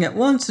plunging at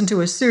once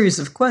into a series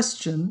of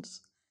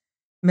questions,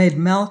 made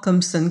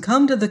Malcolmson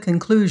come to the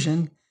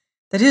conclusion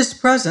that his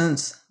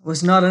presence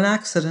was not an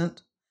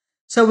accident.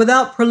 So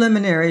without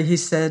preliminary, he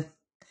said,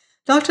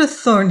 "Dr.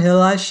 Thornhill,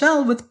 I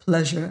shall with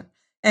pleasure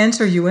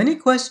answer you any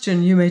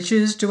question you may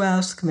choose to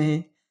ask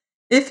me,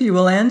 if you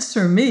will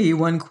answer me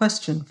one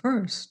question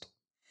first.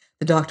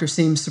 The doctor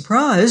seemed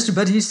surprised,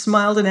 but he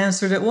smiled and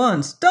answered at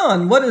once.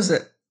 "Done. What is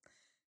it?"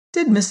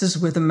 "Did Mrs.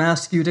 Witham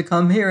ask you to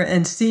come here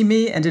and see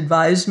me and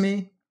advise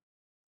me?"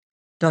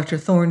 Dr.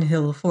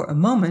 Thornhill, for a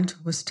moment,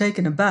 was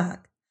taken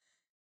aback,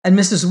 and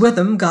Mrs.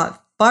 Witham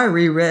got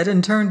fiery red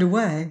and turned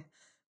away.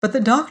 But the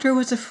doctor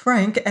was a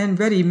frank and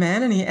ready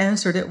man, and he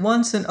answered at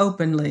once and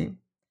openly.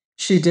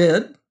 "She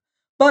did,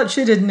 but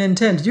she didn't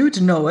intend you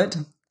to know it.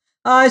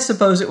 I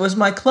suppose it was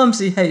my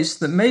clumsy haste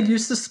that made you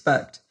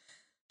suspect.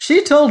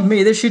 She told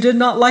me that she did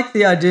not like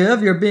the idea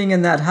of your being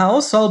in that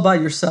house all by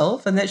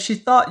yourself, and that she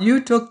thought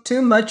you took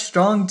too much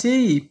strong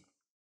tea.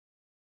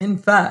 In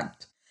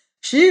fact,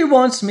 she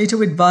wants me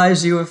to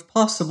advise you, if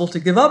possible, to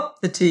give up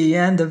the tea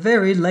and the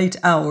very late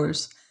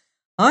hours.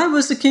 I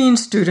was a keen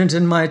student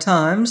in my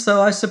time,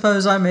 so I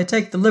suppose I may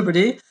take the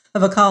liberty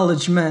of a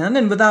college man,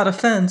 and without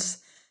offense,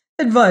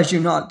 advise you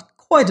not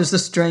quite as a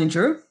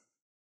stranger."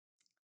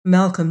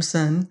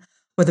 Malcolmson,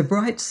 with a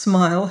bright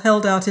smile,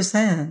 held out his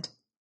hand.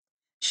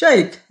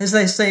 "Shake, as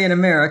they say in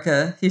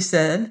America," he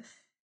said.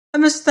 "I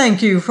must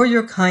thank you for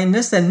your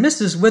kindness, and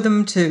Mrs.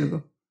 Witham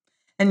too.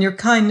 And your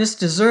kindness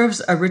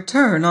deserves a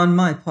return on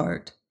my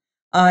part.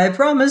 I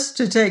promise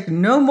to take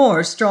no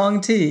more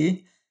strong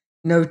tea,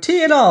 no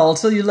tea at all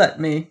till you let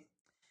me.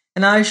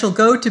 And I shall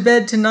go to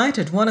bed tonight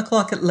at 1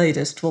 o'clock at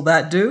latest. Will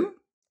that do?"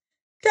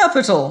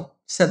 "Capital,"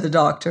 said the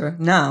doctor.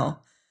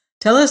 "Now,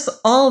 tell us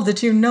all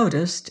that you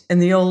noticed in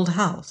the old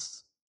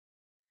house."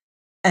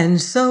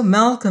 And so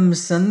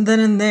Malcolmson then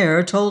and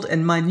there told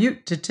in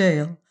minute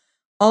detail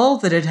all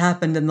that had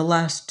happened in the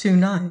last 2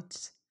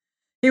 nights.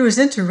 He was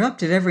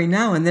interrupted every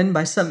now and then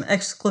by some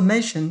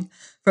exclamation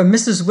from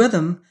Mrs.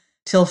 Witham,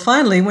 till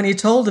finally, when he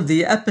told of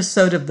the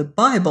episode of the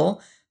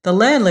Bible, the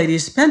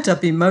landlady's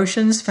pent-up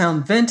emotions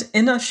found vent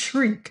in a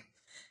shriek,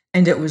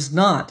 and it was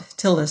not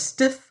till a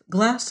stiff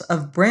glass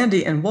of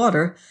brandy and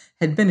water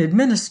had been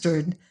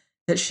administered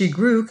that she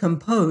grew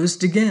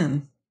composed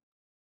again.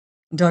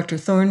 Dr.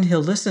 Thornhill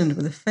listened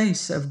with a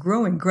face of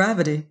growing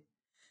gravity,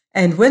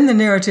 and when the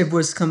narrative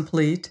was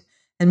complete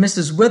and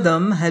Mrs.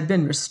 Witham had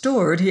been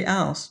restored, he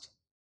asked,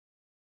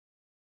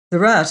 "The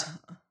rat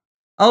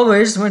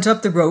always went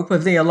up the rope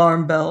of the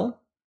alarm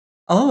bell?"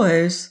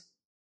 "Always."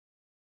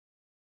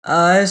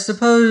 "I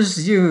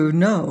suppose you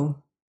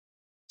know,"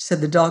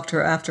 said the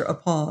doctor after a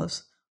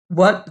pause,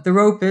 "what the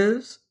rope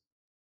is?"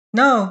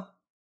 "No."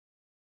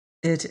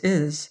 "It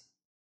is,"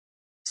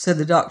 said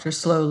the doctor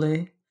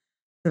slowly,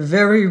 "the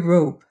very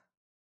rope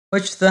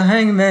which the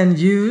hangman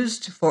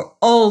used for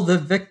all the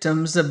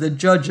victims of the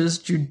judge's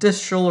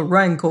judicial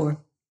rancor."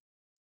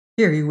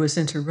 Here he was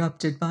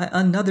interrupted by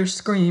another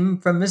scream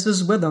from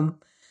Mrs. Witham,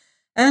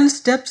 and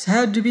steps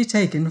had to be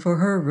taken for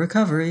her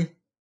recovery.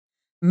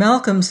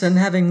 Malcolmson,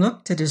 having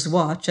looked at his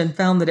watch and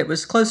found that it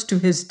was close to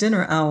his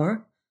dinner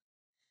hour,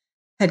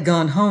 had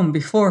gone home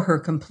before her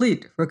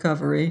complete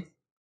recovery.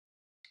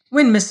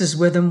 When Mrs.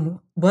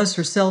 Witham was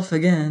herself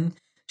again,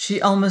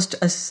 she almost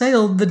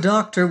assailed the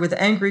doctor with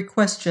angry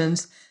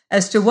questions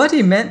as to what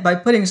he meant by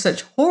putting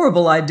such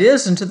horrible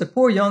ideas into the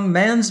poor young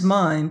man's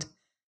mind.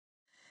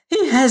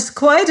 "He has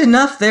quite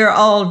enough there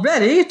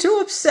already to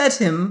upset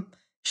him,"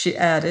 she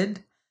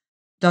added.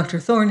 Dr.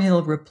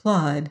 Thornhill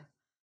replied,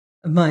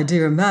 "My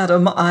dear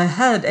madam, I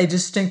had a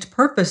distinct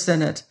purpose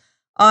in it.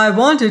 I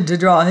wanted to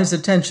draw his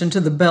attention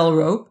to the bell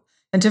rope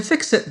and to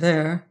fix it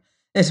there.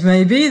 It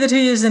may be that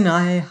he is in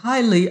a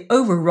highly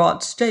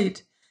overwrought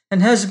state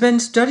and has been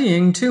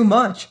studying too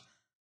much,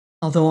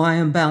 although I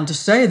am bound to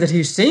say that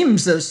he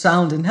seems as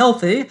sound and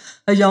healthy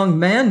a young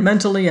man,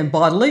 mentally and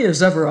bodily,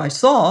 as ever I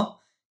saw.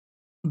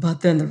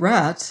 But then the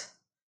rat,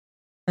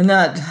 and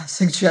that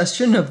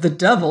suggestion of the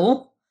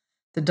devil."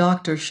 The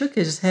doctor shook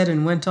his head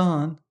and went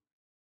on.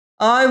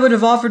 "I would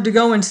have offered to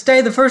go and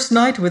stay the first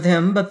night with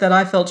him, but that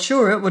I felt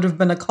sure it would have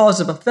been a cause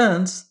of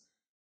offense.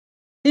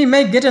 He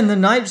may get in the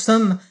night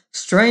some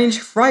strange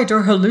fright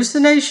or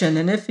hallucination,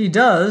 and if he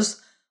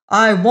does,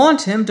 I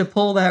want him to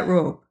pull that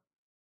rope.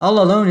 All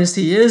alone as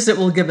he is, it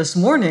will give us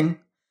warning,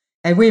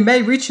 and we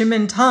may reach him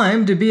in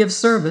time to be of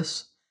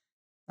service.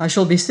 I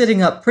shall be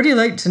sitting up pretty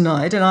late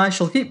tonight, and I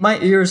shall keep my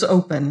ears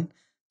open.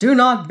 Do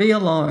not be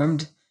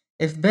alarmed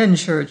if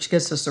Benchurch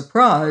gets a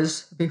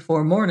surprise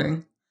before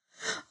morning."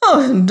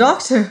 "Oh,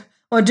 doctor,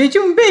 what do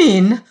you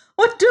mean?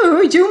 What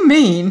do you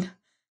mean?"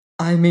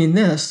 "I mean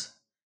this,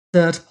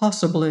 that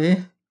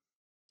possibly,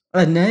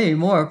 nay,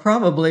 more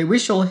probably, we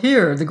shall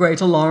hear the great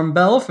alarm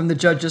bell from the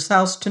judge's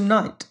house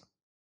tonight."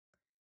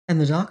 And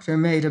the doctor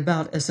made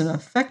about as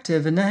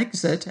effective an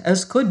exit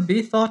as could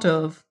be thought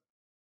of.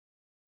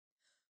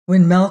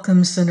 When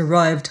Malcolmson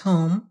arrived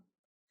home,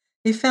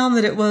 he found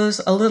that it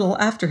was a little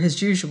after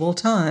his usual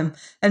time,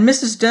 and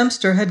Mrs.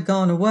 Dempster had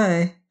gone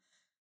away.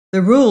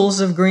 The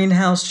rules of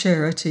greenhouse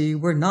charity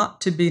were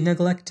not to be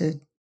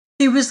neglected.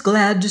 He was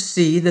glad to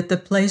see that the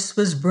place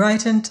was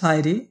bright and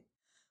tidy,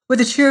 with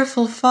a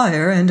cheerful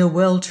fire and a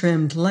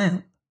well-trimmed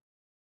lamp.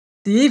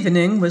 The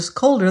evening was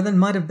colder than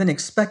might have been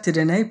expected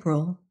in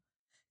April,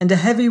 and a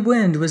heavy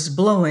wind was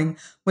blowing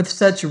with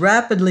such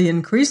rapidly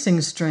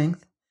increasing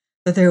strength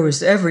that there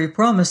was every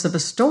promise of a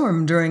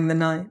storm during the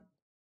night.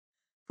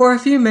 For a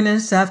few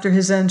minutes after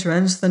his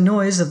entrance, the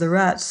noise of the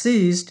rats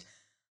ceased,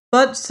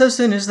 but so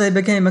soon as they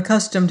became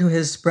accustomed to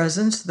his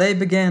presence, they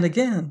began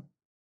again.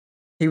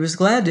 He was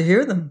glad to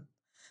hear them,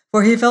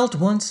 for he felt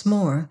once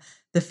more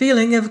the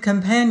feeling of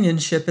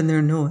companionship in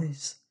their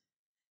noise,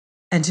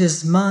 and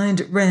his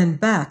mind ran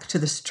back to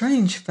the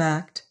strange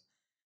fact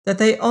that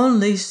they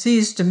only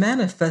ceased to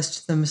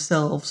manifest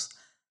themselves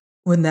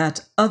when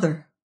that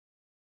other,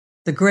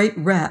 the great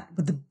rat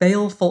with the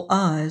baleful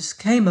eyes,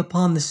 came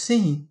upon the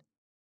scene.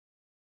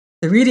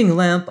 The reading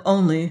lamp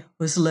only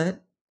was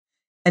lit,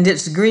 and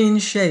its green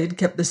shade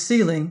kept the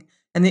ceiling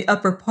and the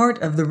upper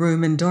part of the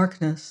room in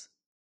darkness,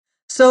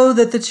 so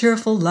that the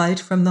cheerful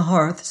light from the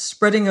hearth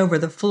spreading over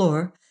the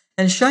floor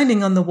and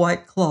shining on the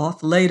white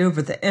cloth laid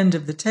over the end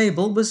of the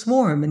table was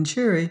warm and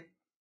cheery.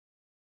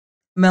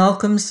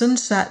 Malcolmson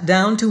sat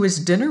down to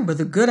his dinner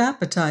with a good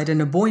appetite and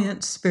a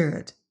buoyant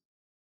spirit.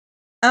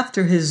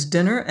 After his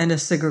dinner and a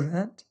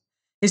cigarette,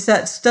 he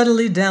sat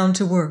steadily down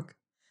to work,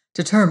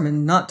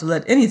 determined not to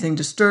let anything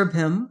disturb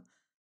him,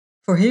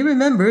 for he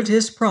remembered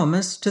his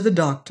promise to the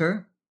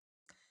doctor,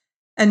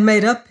 and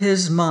made up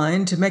his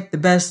mind to make the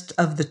best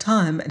of the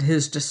time at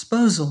his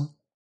disposal.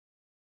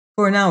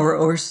 For an hour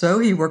or so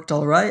he worked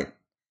all right,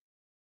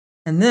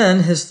 and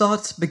then his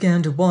thoughts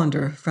began to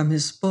wander from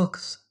his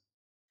books.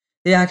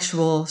 The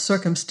actual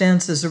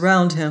circumstances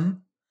around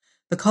him,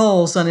 the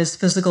calls on his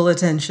physical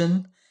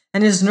attention,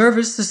 and his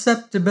nervous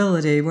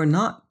susceptibility were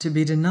not to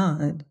be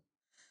denied.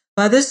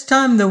 By this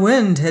time the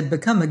wind had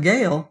become a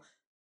gale,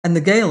 and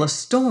the gale a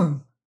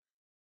storm.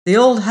 The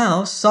old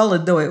house,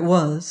 solid though it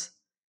was,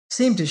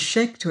 seemed to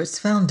shake to its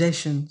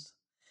foundations,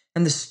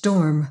 and the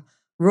storm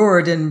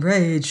roared and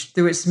raged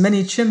through its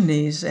many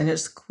chimneys and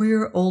its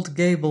queer old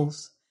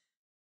gables,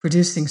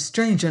 producing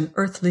strange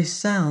unearthly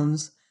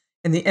sounds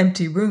in the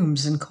empty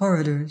rooms and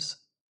corridors.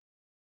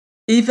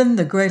 Even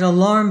the great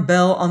alarm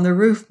bell on the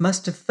roof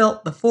must have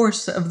felt the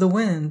force of the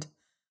wind,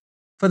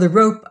 for the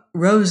rope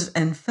rose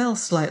and fell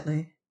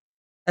slightly,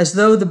 as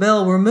though the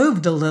bell were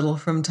moved a little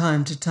from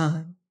time to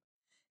time,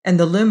 and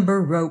the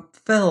limber rope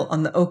fell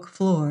on the oak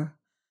floor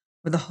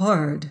with a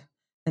hard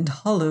and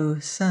hollow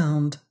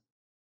sound.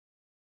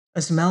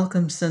 As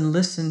Malcolmson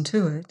listened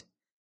to it,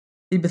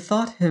 he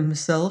bethought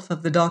himself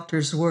of the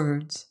doctor's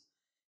words.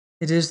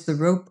 It is the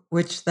rope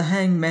which the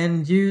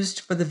hangman used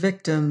for the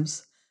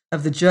victims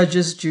of the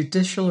judge's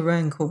judicial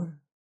rancor.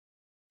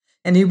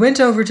 And he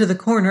went over to the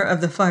corner of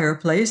the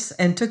fireplace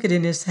and took it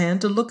in his hand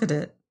to look at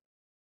it.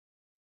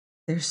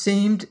 There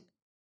seemed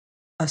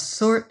a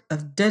sort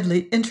of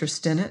deadly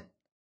interest in it,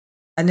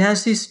 and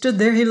as he stood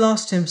there he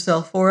lost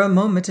himself for a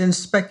moment in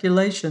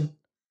speculation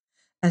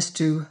as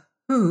to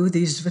who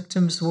these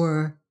victims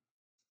were,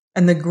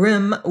 and the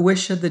grim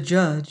wish of the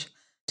judge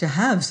to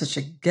have such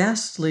a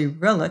ghastly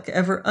relic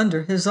ever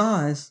under his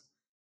eyes.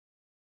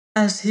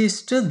 As he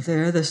stood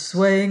there, the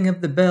swaying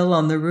of the bell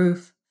on the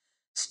roof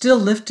still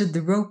lifted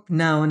the rope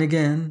now and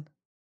again.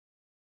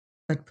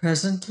 But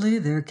presently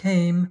there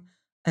came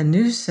a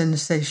new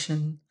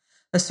sensation,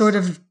 a sort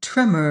of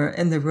tremor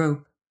in the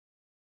rope,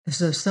 as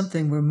though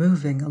something were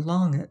moving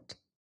along it.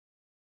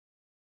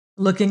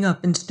 Looking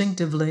up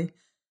instinctively,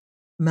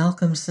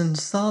 Malcolmson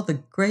saw the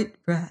great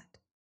rat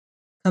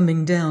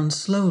coming down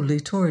slowly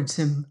towards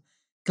him,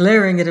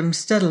 glaring at him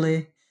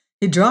steadily.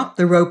 He dropped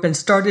the rope and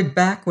started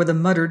back with a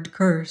muttered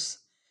curse,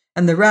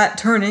 and the rat,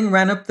 turning,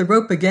 ran up the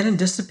rope again and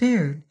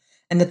disappeared.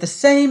 And at the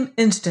same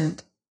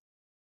instant,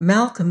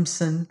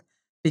 Malcolmson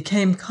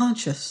became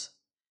conscious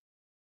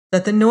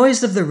that the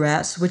noise of the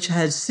rats, which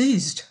had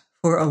ceased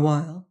for a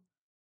while,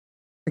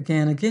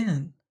 began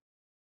again.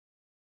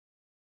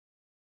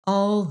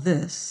 All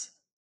this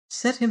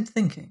set him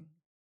thinking,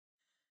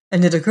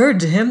 and it occurred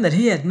to him that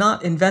he had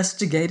not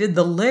investigated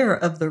the lair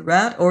of the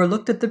rat or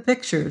looked at the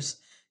pictures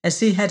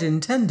as he had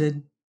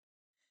intended.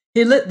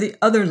 He lit the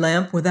other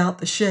lamp without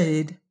the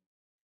shade,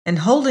 and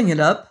holding it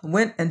up,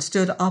 went and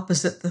stood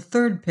opposite the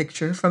third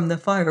picture from the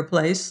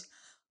fireplace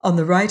on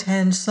the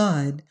right-hand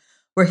side,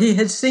 where he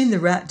had seen the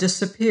rat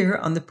disappear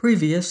on the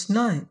previous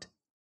night.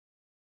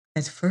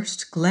 At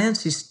first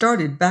glance he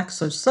started back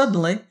so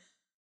suddenly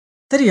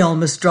that he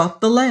almost dropped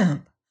the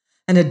lamp,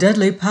 and a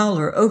deadly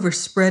pallor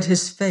overspread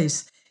his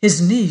face.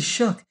 His knees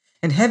shook,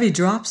 and heavy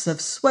drops of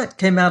sweat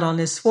came out on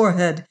his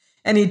forehead,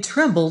 and he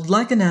trembled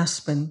like an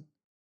aspen.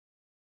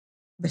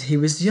 But he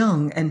was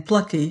young and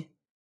plucky,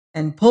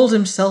 and pulled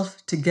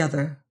himself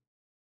together,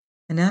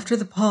 and after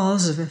the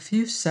pause of a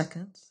few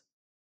seconds,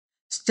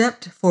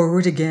 stepped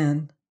forward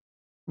again,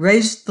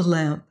 raised the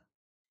lamp,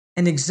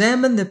 and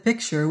examined the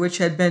picture which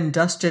had been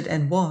dusted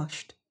and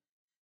washed,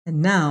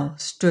 and now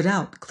stood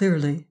out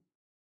clearly.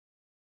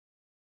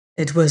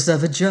 It was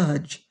of a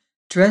judge,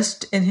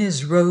 dressed in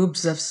his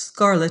robes of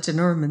scarlet and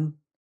ermine.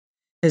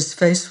 His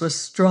face was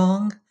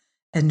strong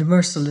and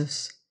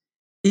merciless,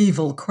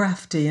 evil,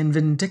 crafty, and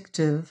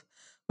vindictive,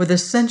 with a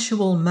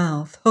sensual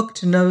mouth,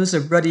 hooked nose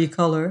of ruddy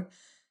color,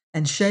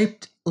 and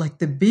shaped like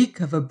the beak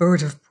of a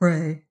bird of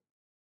prey.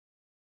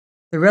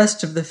 The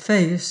rest of the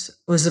face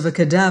was of a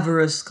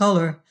cadaverous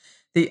color.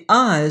 The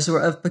eyes were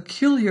of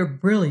peculiar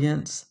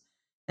brilliance,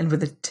 and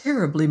with a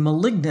terribly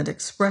malignant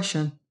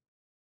expression.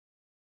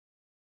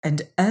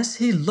 And as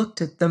he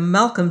looked at them,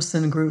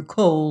 Malcolmson grew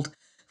cold,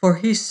 for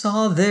he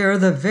saw there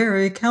the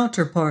very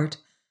counterpart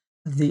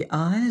of the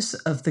eyes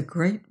of the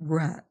great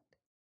rat.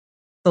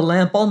 The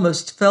lamp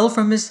almost fell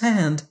from his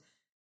hand.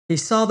 He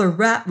saw the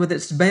rat with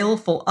its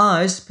baleful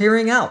eyes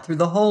peering out through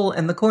the hole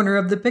in the corner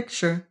of the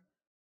picture,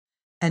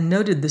 and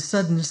noted the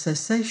sudden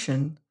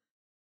cessation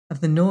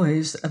of the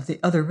noise of the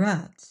other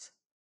rats.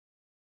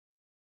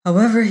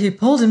 However, he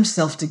pulled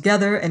himself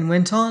together and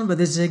went on with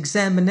his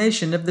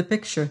examination of the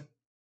picture.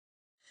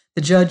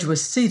 The judge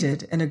was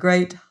seated in a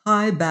great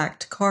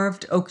high-backed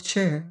carved oak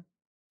chair,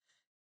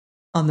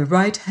 on the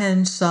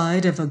right-hand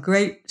side of a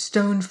great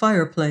stone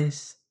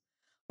fireplace,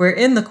 where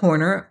in the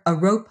corner a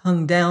rope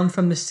hung down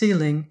from the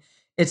ceiling,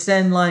 its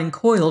end lying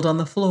coiled on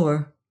the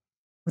floor.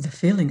 With a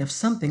feeling of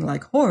something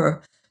like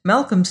horror,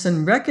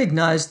 Malcolmson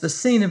recognized the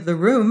scene of the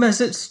room as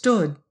it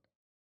stood,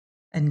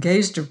 and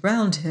gazed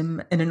around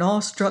him in an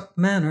awestruck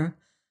manner,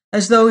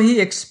 as though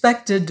he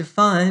expected to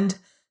find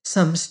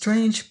some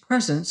strange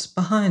presence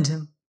behind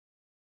him.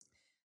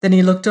 Then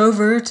he looked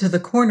over to the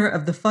corner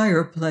of the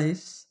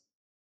fireplace,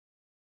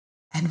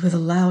 and with a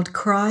loud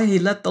cry he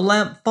let the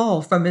lamp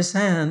fall from his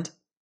hand.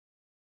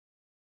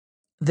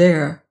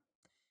 There,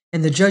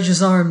 in the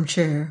judge's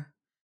armchair,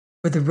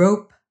 with the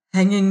rope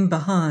hanging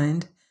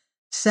behind,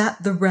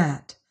 sat the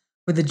rat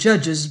with the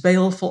judge's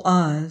baleful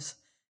eyes,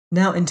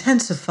 now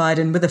intensified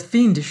and with a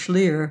fiendish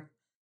leer.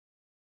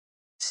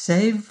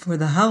 Save for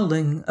the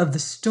howling of the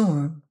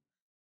storm,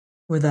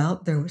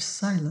 without there was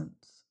silence.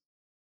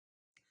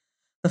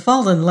 The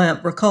fallen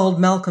lamp recalled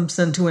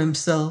Malcolmson to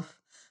himself.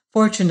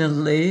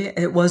 Fortunately,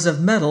 it was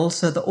of metal,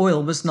 so the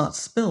oil was not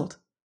spilt.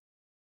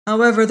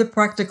 However, the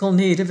practical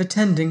need of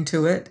attending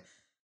to it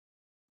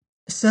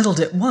settled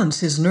at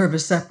once his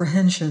nervous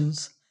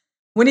apprehensions.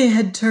 When he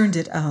had turned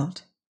it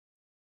out,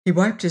 he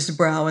wiped his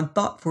brow and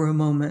thought for a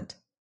moment.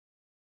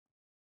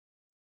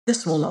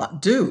 "This will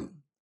not do,"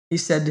 he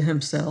said to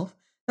himself.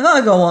 "If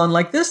I go on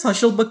like this, I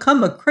shall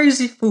become a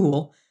crazy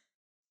fool.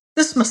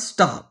 This must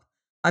stop.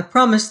 I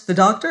promised the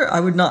doctor I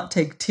would not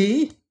take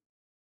tea.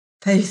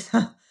 Faith,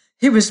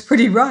 he was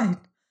pretty right.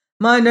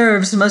 My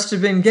nerves must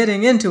have been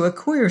getting into a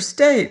queer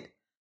state.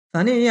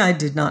 Funny, I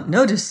did not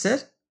notice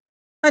it.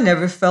 I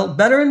never felt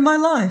better in my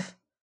life.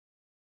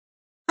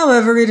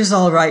 However, it is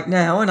all right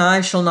now, and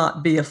I shall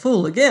not be a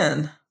fool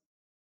again."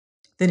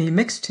 Then he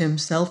mixed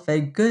himself a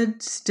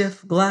good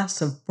stiff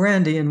glass of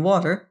brandy and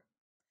water,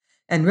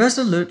 and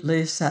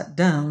resolutely sat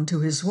down to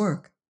his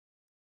work.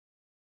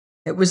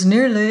 It was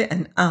nearly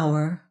an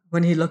hour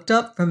when he looked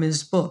up from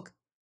his book,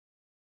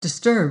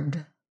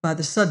 disturbed by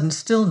the sudden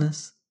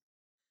stillness.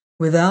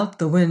 Without,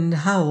 the wind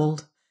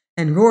howled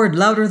and roared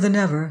louder than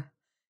ever,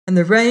 and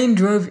the rain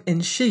drove in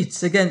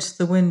sheets against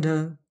the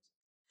window,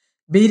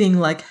 beating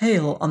like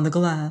hail on the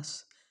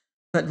glass.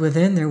 But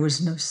within there was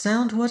no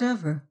sound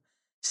whatever,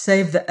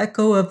 save the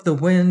echo of the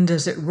wind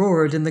as it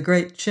roared in the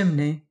great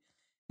chimney,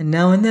 and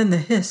now and then the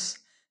hiss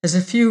as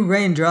a few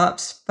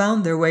raindrops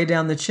found their way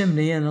down the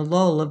chimney in a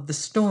lull of the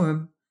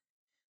storm.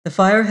 The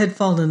fire had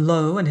fallen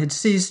low and had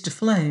ceased to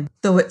flame,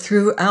 though it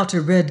threw out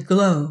a red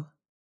glow.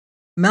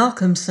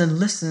 Malcolmson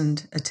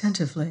listened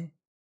attentively,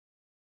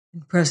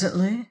 and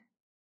presently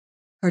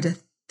heard a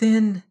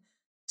thin,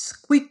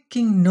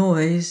 squeaking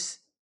noise,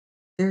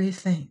 very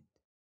faint.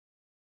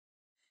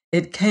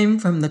 It came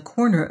from the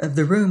corner of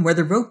the room where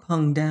the rope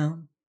hung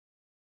down,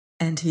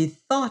 and he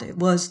thought it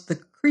was the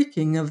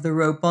creaking of the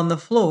rope on the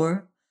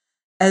floor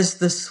as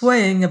the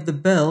swaying of the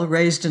bell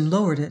raised and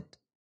lowered it.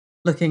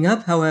 Looking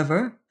up,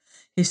 however,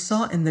 he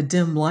saw in the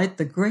dim light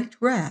the great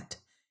rat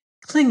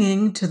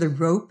clinging to the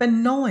rope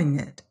and gnawing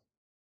it.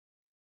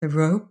 The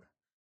rope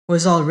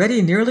was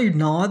already nearly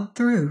gnawed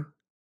through.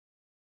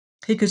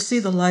 He could see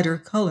the lighter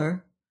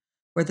color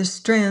where the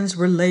strands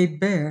were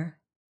laid bare.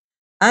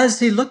 As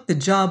he looked, the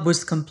job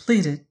was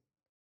completed,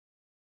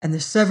 and the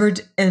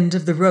severed end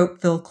of the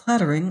rope fell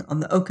clattering on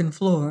the oaken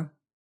floor,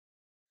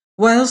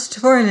 whilst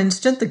for an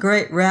instant the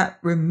great rat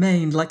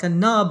remained like a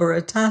knob or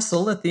a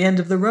tassel at the end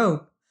of the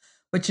rope,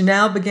 which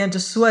now began to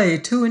sway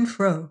to and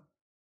fro.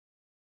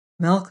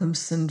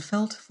 Malcolmson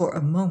felt for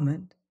a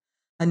moment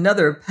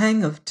another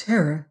pang of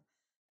terror,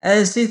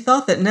 as he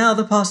thought that now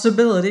the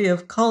possibility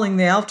of calling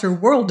the outer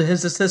world to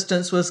his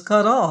assistance was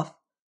cut off.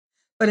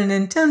 But an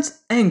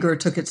intense anger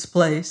took its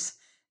place,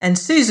 and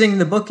seizing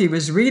the book he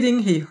was reading,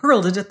 he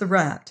hurled it at the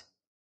rat.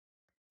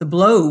 The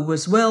blow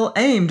was well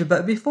aimed,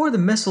 but before the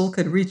missile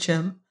could reach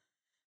him,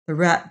 the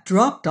rat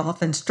dropped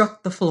off and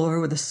struck the floor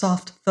with a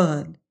soft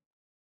thud.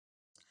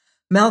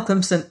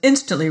 Malcolmson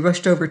instantly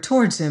rushed over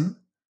towards him,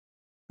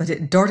 but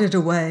it darted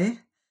away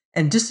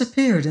and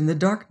disappeared in the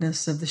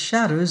darkness of the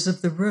shadows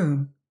of the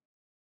room.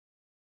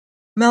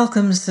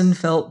 Malcolmson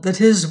felt that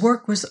his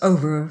work was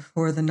over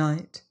for the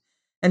night,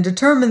 and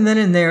determined then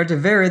and there to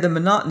vary the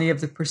monotony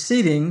of the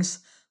proceedings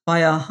by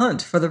a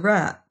hunt for the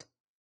rat,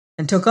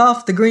 and took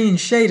off the green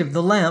shade of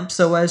the lamp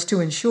so as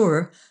to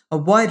ensure a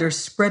wider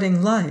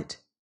spreading light.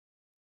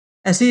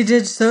 As he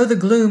did so, the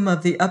gloom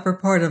of the upper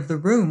part of the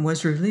room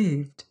was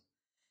relieved,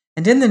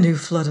 and in the new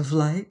flood of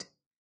light,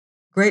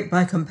 great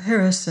by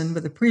comparison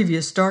with the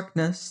previous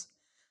darkness,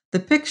 the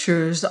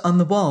pictures on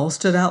the wall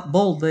stood out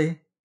boldly.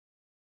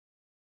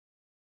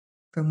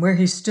 From where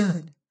he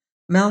stood,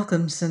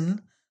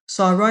 Malcolmson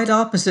saw right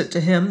opposite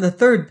to him the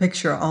third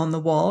picture on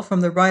the wall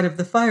from the right of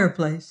the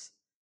fireplace.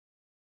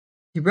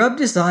 He rubbed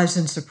his eyes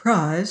in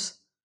surprise,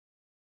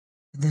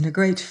 and then a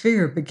great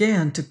fear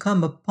began to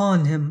come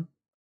upon him.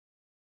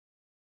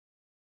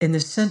 In the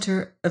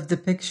center of the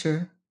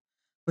picture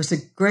was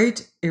a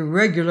great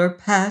irregular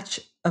patch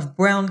of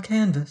brown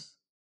canvas,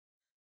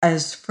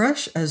 as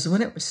fresh as when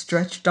it was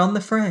stretched on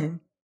the frame.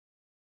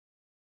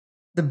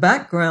 The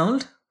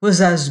background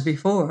was as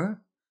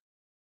before,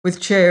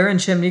 with chair and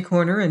chimney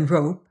corner and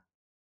rope,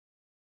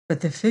 but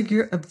the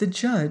figure of the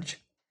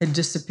judge had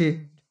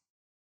disappeared.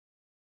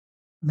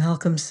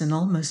 Malcolmson,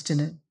 almost in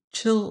a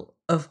chill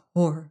of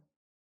horror,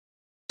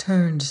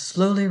 turned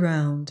slowly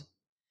round,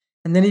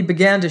 and then he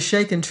began to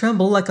shake and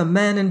tremble like a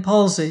man in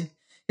palsy.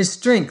 His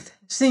strength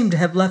seemed to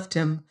have left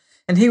him,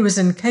 and he was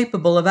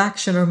incapable of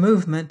action or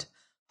movement,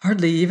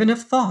 hardly even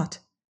of thought.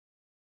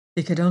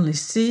 He could only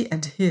see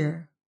and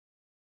hear.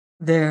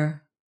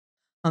 There,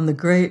 on the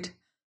great,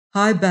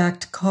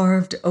 high-backed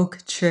carved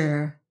oak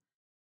chair,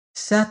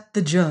 sat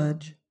the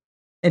judge,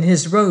 in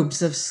his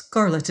robes of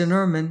scarlet and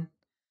ermine,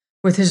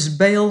 with his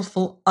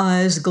baleful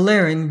eyes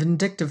glaring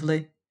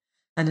vindictively,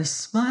 and a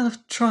smile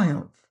of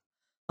triumph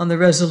on the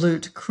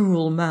resolute,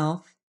 cruel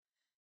mouth,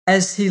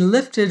 as he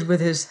lifted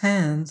with his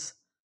hands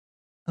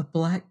a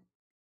black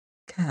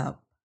cap.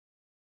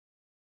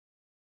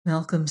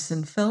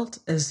 Malcolmson felt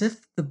as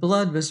if the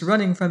blood was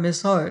running from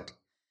his heart,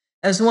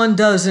 as one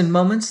does in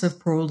moments of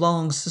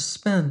prolonged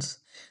suspense.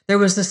 There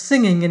was a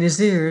singing in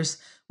his ears.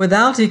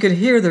 Without, he could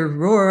hear the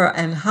roar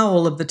and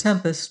howl of the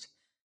tempest,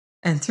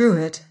 and through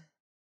it,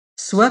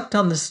 swept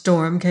on the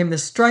storm, came the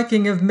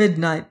striking of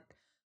midnight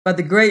by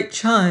the great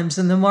chimes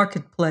in the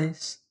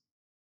marketplace.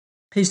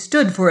 He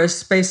stood for a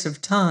space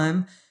of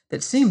time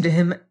that seemed to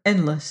him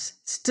endless,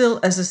 still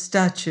as a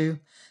statue,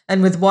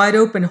 and with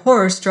wide-open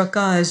horror-struck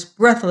eyes,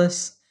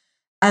 breathless.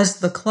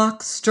 As the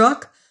clock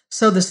struck,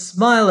 so the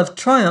smile of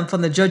triumph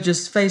on the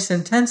judge's face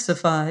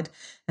intensified,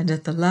 and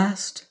at the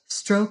last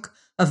stroke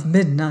of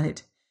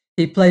midnight,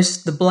 he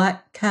placed the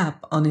black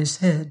cap on his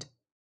head.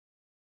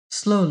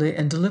 Slowly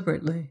and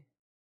deliberately,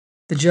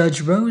 the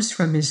judge rose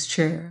from his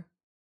chair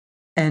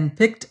and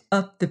picked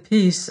up the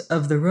piece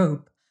of the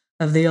rope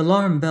of the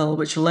alarm bell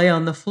which lay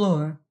on the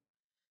floor,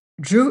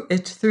 drew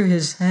it through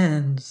his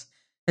hands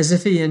as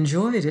if he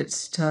enjoyed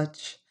its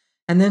touch,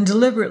 and then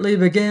deliberately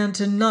began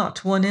to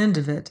knot one end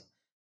of it,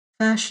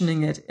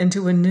 fashioning it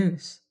into a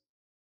noose.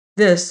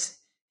 This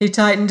he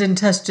tightened and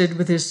tested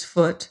with his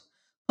foot,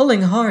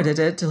 pulling hard at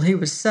it till he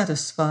was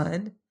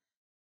satisfied,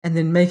 and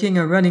then making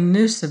a running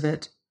noose of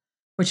it,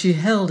 which he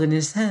held in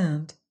his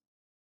hand.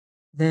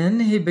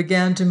 Then he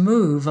began to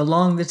move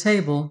along the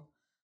table,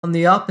 on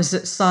the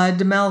opposite side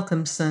to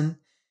Malcolmson,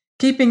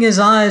 keeping his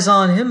eyes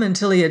on him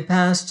until he had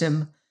passed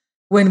him,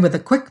 when with a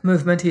quick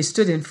movement he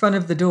stood in front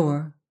of the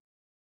door.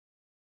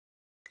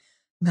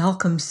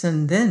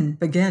 Malcolmson then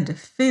began to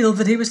feel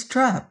that he was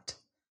trapped,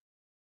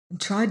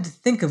 and tried to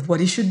think of what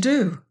he should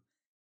do.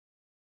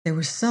 There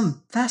was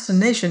some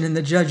fascination in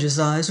the judge's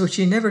eyes which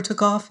he never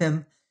took off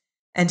him,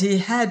 and he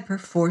had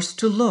perforce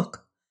to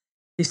look.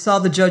 He saw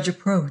the judge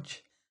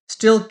approach,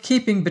 still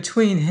keeping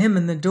between him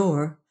and the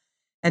door,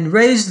 and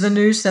raise the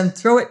noose and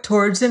throw it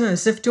towards him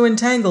as if to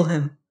entangle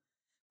him.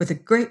 With a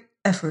great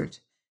effort,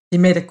 he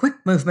made a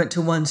quick movement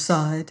to one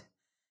side,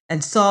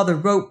 and saw the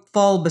rope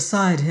fall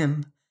beside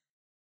him,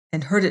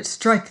 and heard it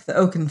strike the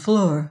oaken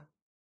floor.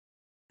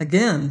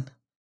 Again,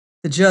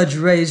 the judge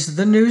raised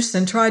the noose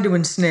and tried to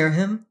ensnare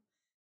him,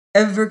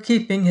 ever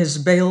keeping his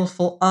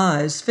baleful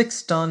eyes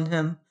fixed on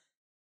him.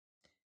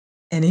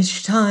 And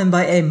each time,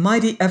 by a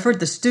mighty effort,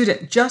 the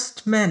student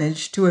just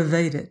managed to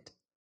evade it.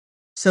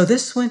 So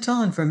this went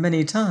on for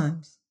many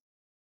times,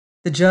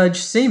 the judge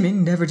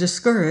seeming never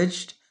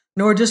discouraged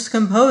nor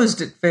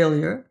discomposed at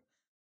failure,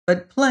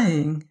 but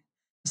playing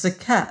as a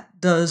cat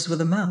does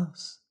with a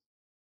mouse.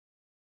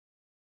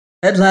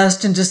 At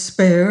last, in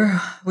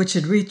despair, which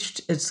had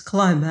reached its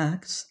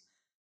climax,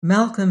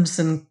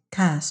 Malcolmson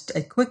cast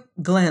a quick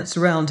glance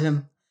round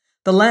him.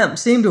 The lamp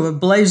seemed to have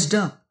blazed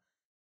up.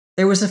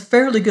 There was a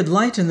fairly good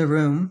light in the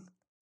room.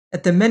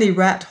 At the many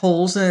rat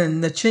holes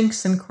and the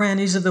chinks and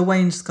crannies of the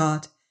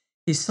wainscot,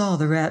 he saw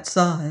the rat's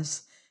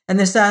eyes, and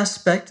this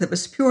aspect that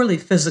was purely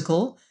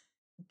physical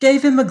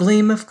gave him a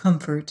gleam of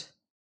comfort.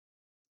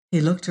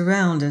 He looked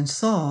around and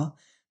saw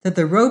that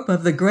the rope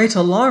of the great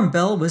alarm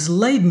bell was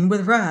laden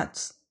with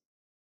rats.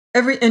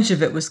 Every inch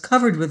of it was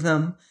covered with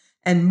them,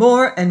 and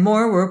more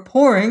were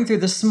pouring through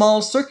the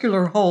small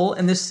circular hole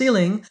in the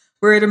ceiling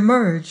where it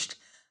emerged,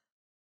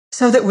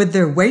 so that with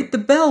their weight the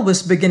bell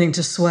was beginning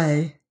to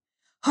sway.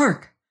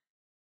 Hark!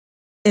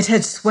 It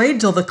had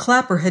swayed till the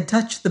clapper had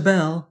touched the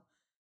bell.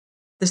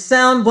 The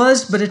sound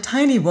was but a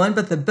tiny one,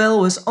 but the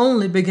bell was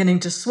only beginning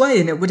to sway,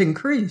 and it would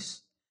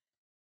increase.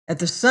 At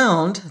the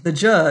sound, the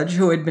judge,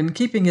 who had been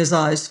keeping his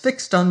eyes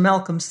fixed on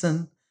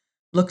Malcolmson,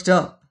 looked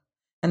up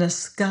and a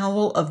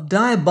scowl of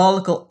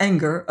diabolical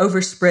anger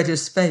overspread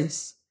his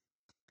face.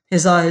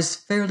 His eyes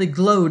fairly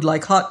glowed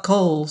like hot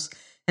coals,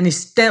 and he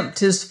stamped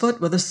his foot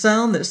with a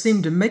sound that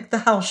seemed to make the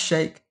house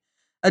shake.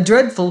 A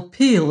dreadful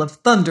peal of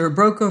thunder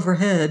broke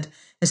overhead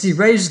as he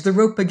raised the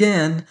rope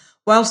again,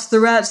 whilst the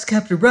rats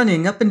kept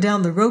running up and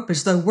down the rope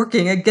as though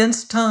working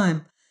against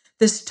time.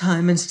 This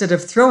time, instead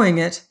of throwing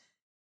it,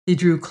 he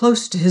drew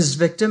close to his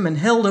victim and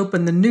held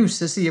open the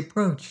noose as he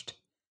approached.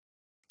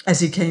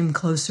 As he came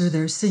closer,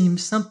 there seemed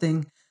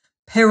something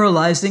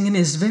paralyzing in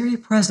his very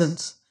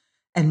presence,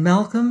 and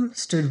Malcolm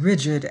stood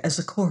rigid as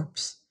a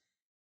corpse.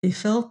 He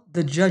felt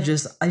the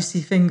judge's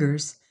icy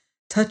fingers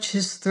touch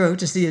his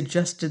throat as he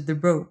adjusted the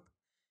rope.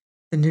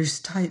 The noose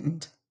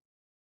tightened.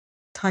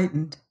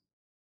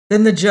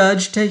 Then the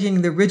judge,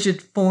 taking the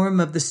rigid form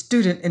of the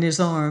student in his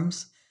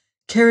arms,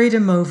 carried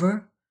him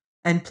over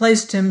and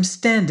placed him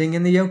standing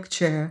in the oak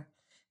chair,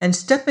 and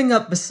stepping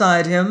up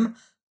beside him,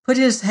 put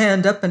his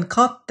hand up and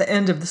caught the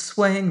end of the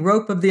swaying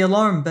rope of the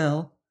alarm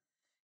bell.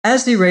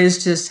 As he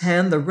raised his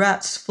hand, the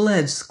rats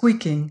fled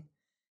squeaking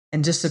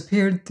and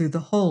disappeared through the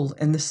hole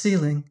in the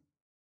ceiling.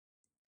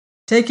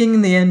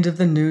 Taking the end of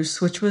the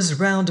noose, which was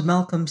round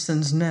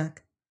Malcolmson's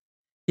neck,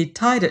 he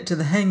tied it to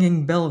the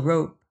hanging bell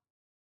rope,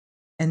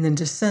 and then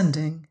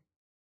descending,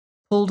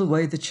 pulled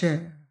away the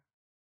chair.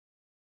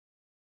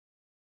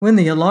 When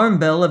the alarm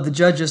bell of the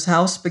judge's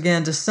house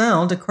began to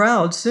sound, a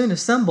crowd soon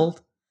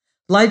assembled.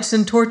 Lights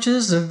and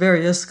torches of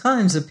various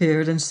kinds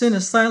appeared, and soon a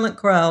silent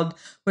crowd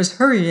was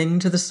hurrying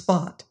to the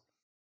spot.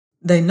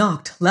 They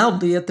knocked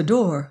loudly at the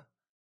door,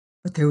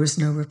 but there was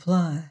no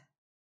reply.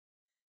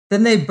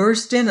 Then they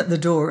burst in at the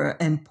door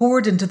and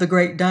poured into the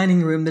great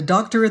dining room, the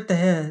doctor at the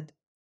head.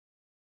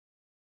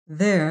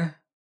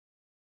 There,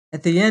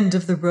 at the end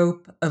of the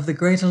rope of the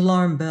great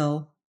alarm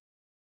bell,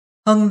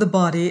 hung the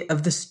body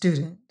of the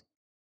student,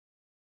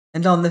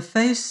 and on the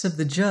face of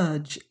the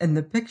judge in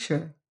the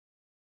picture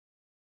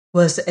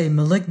was a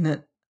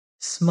malignant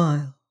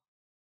smile.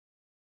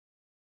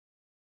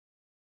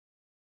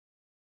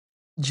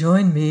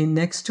 Join me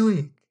next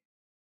week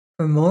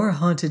for more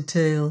haunted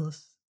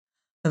tales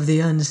of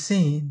the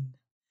unseen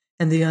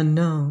and the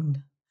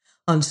unknown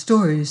on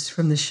Stories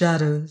from the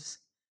Shadows.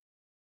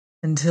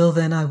 Until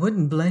then, I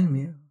wouldn't blame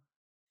you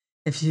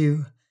if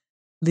you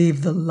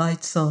leave the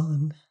lights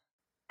on.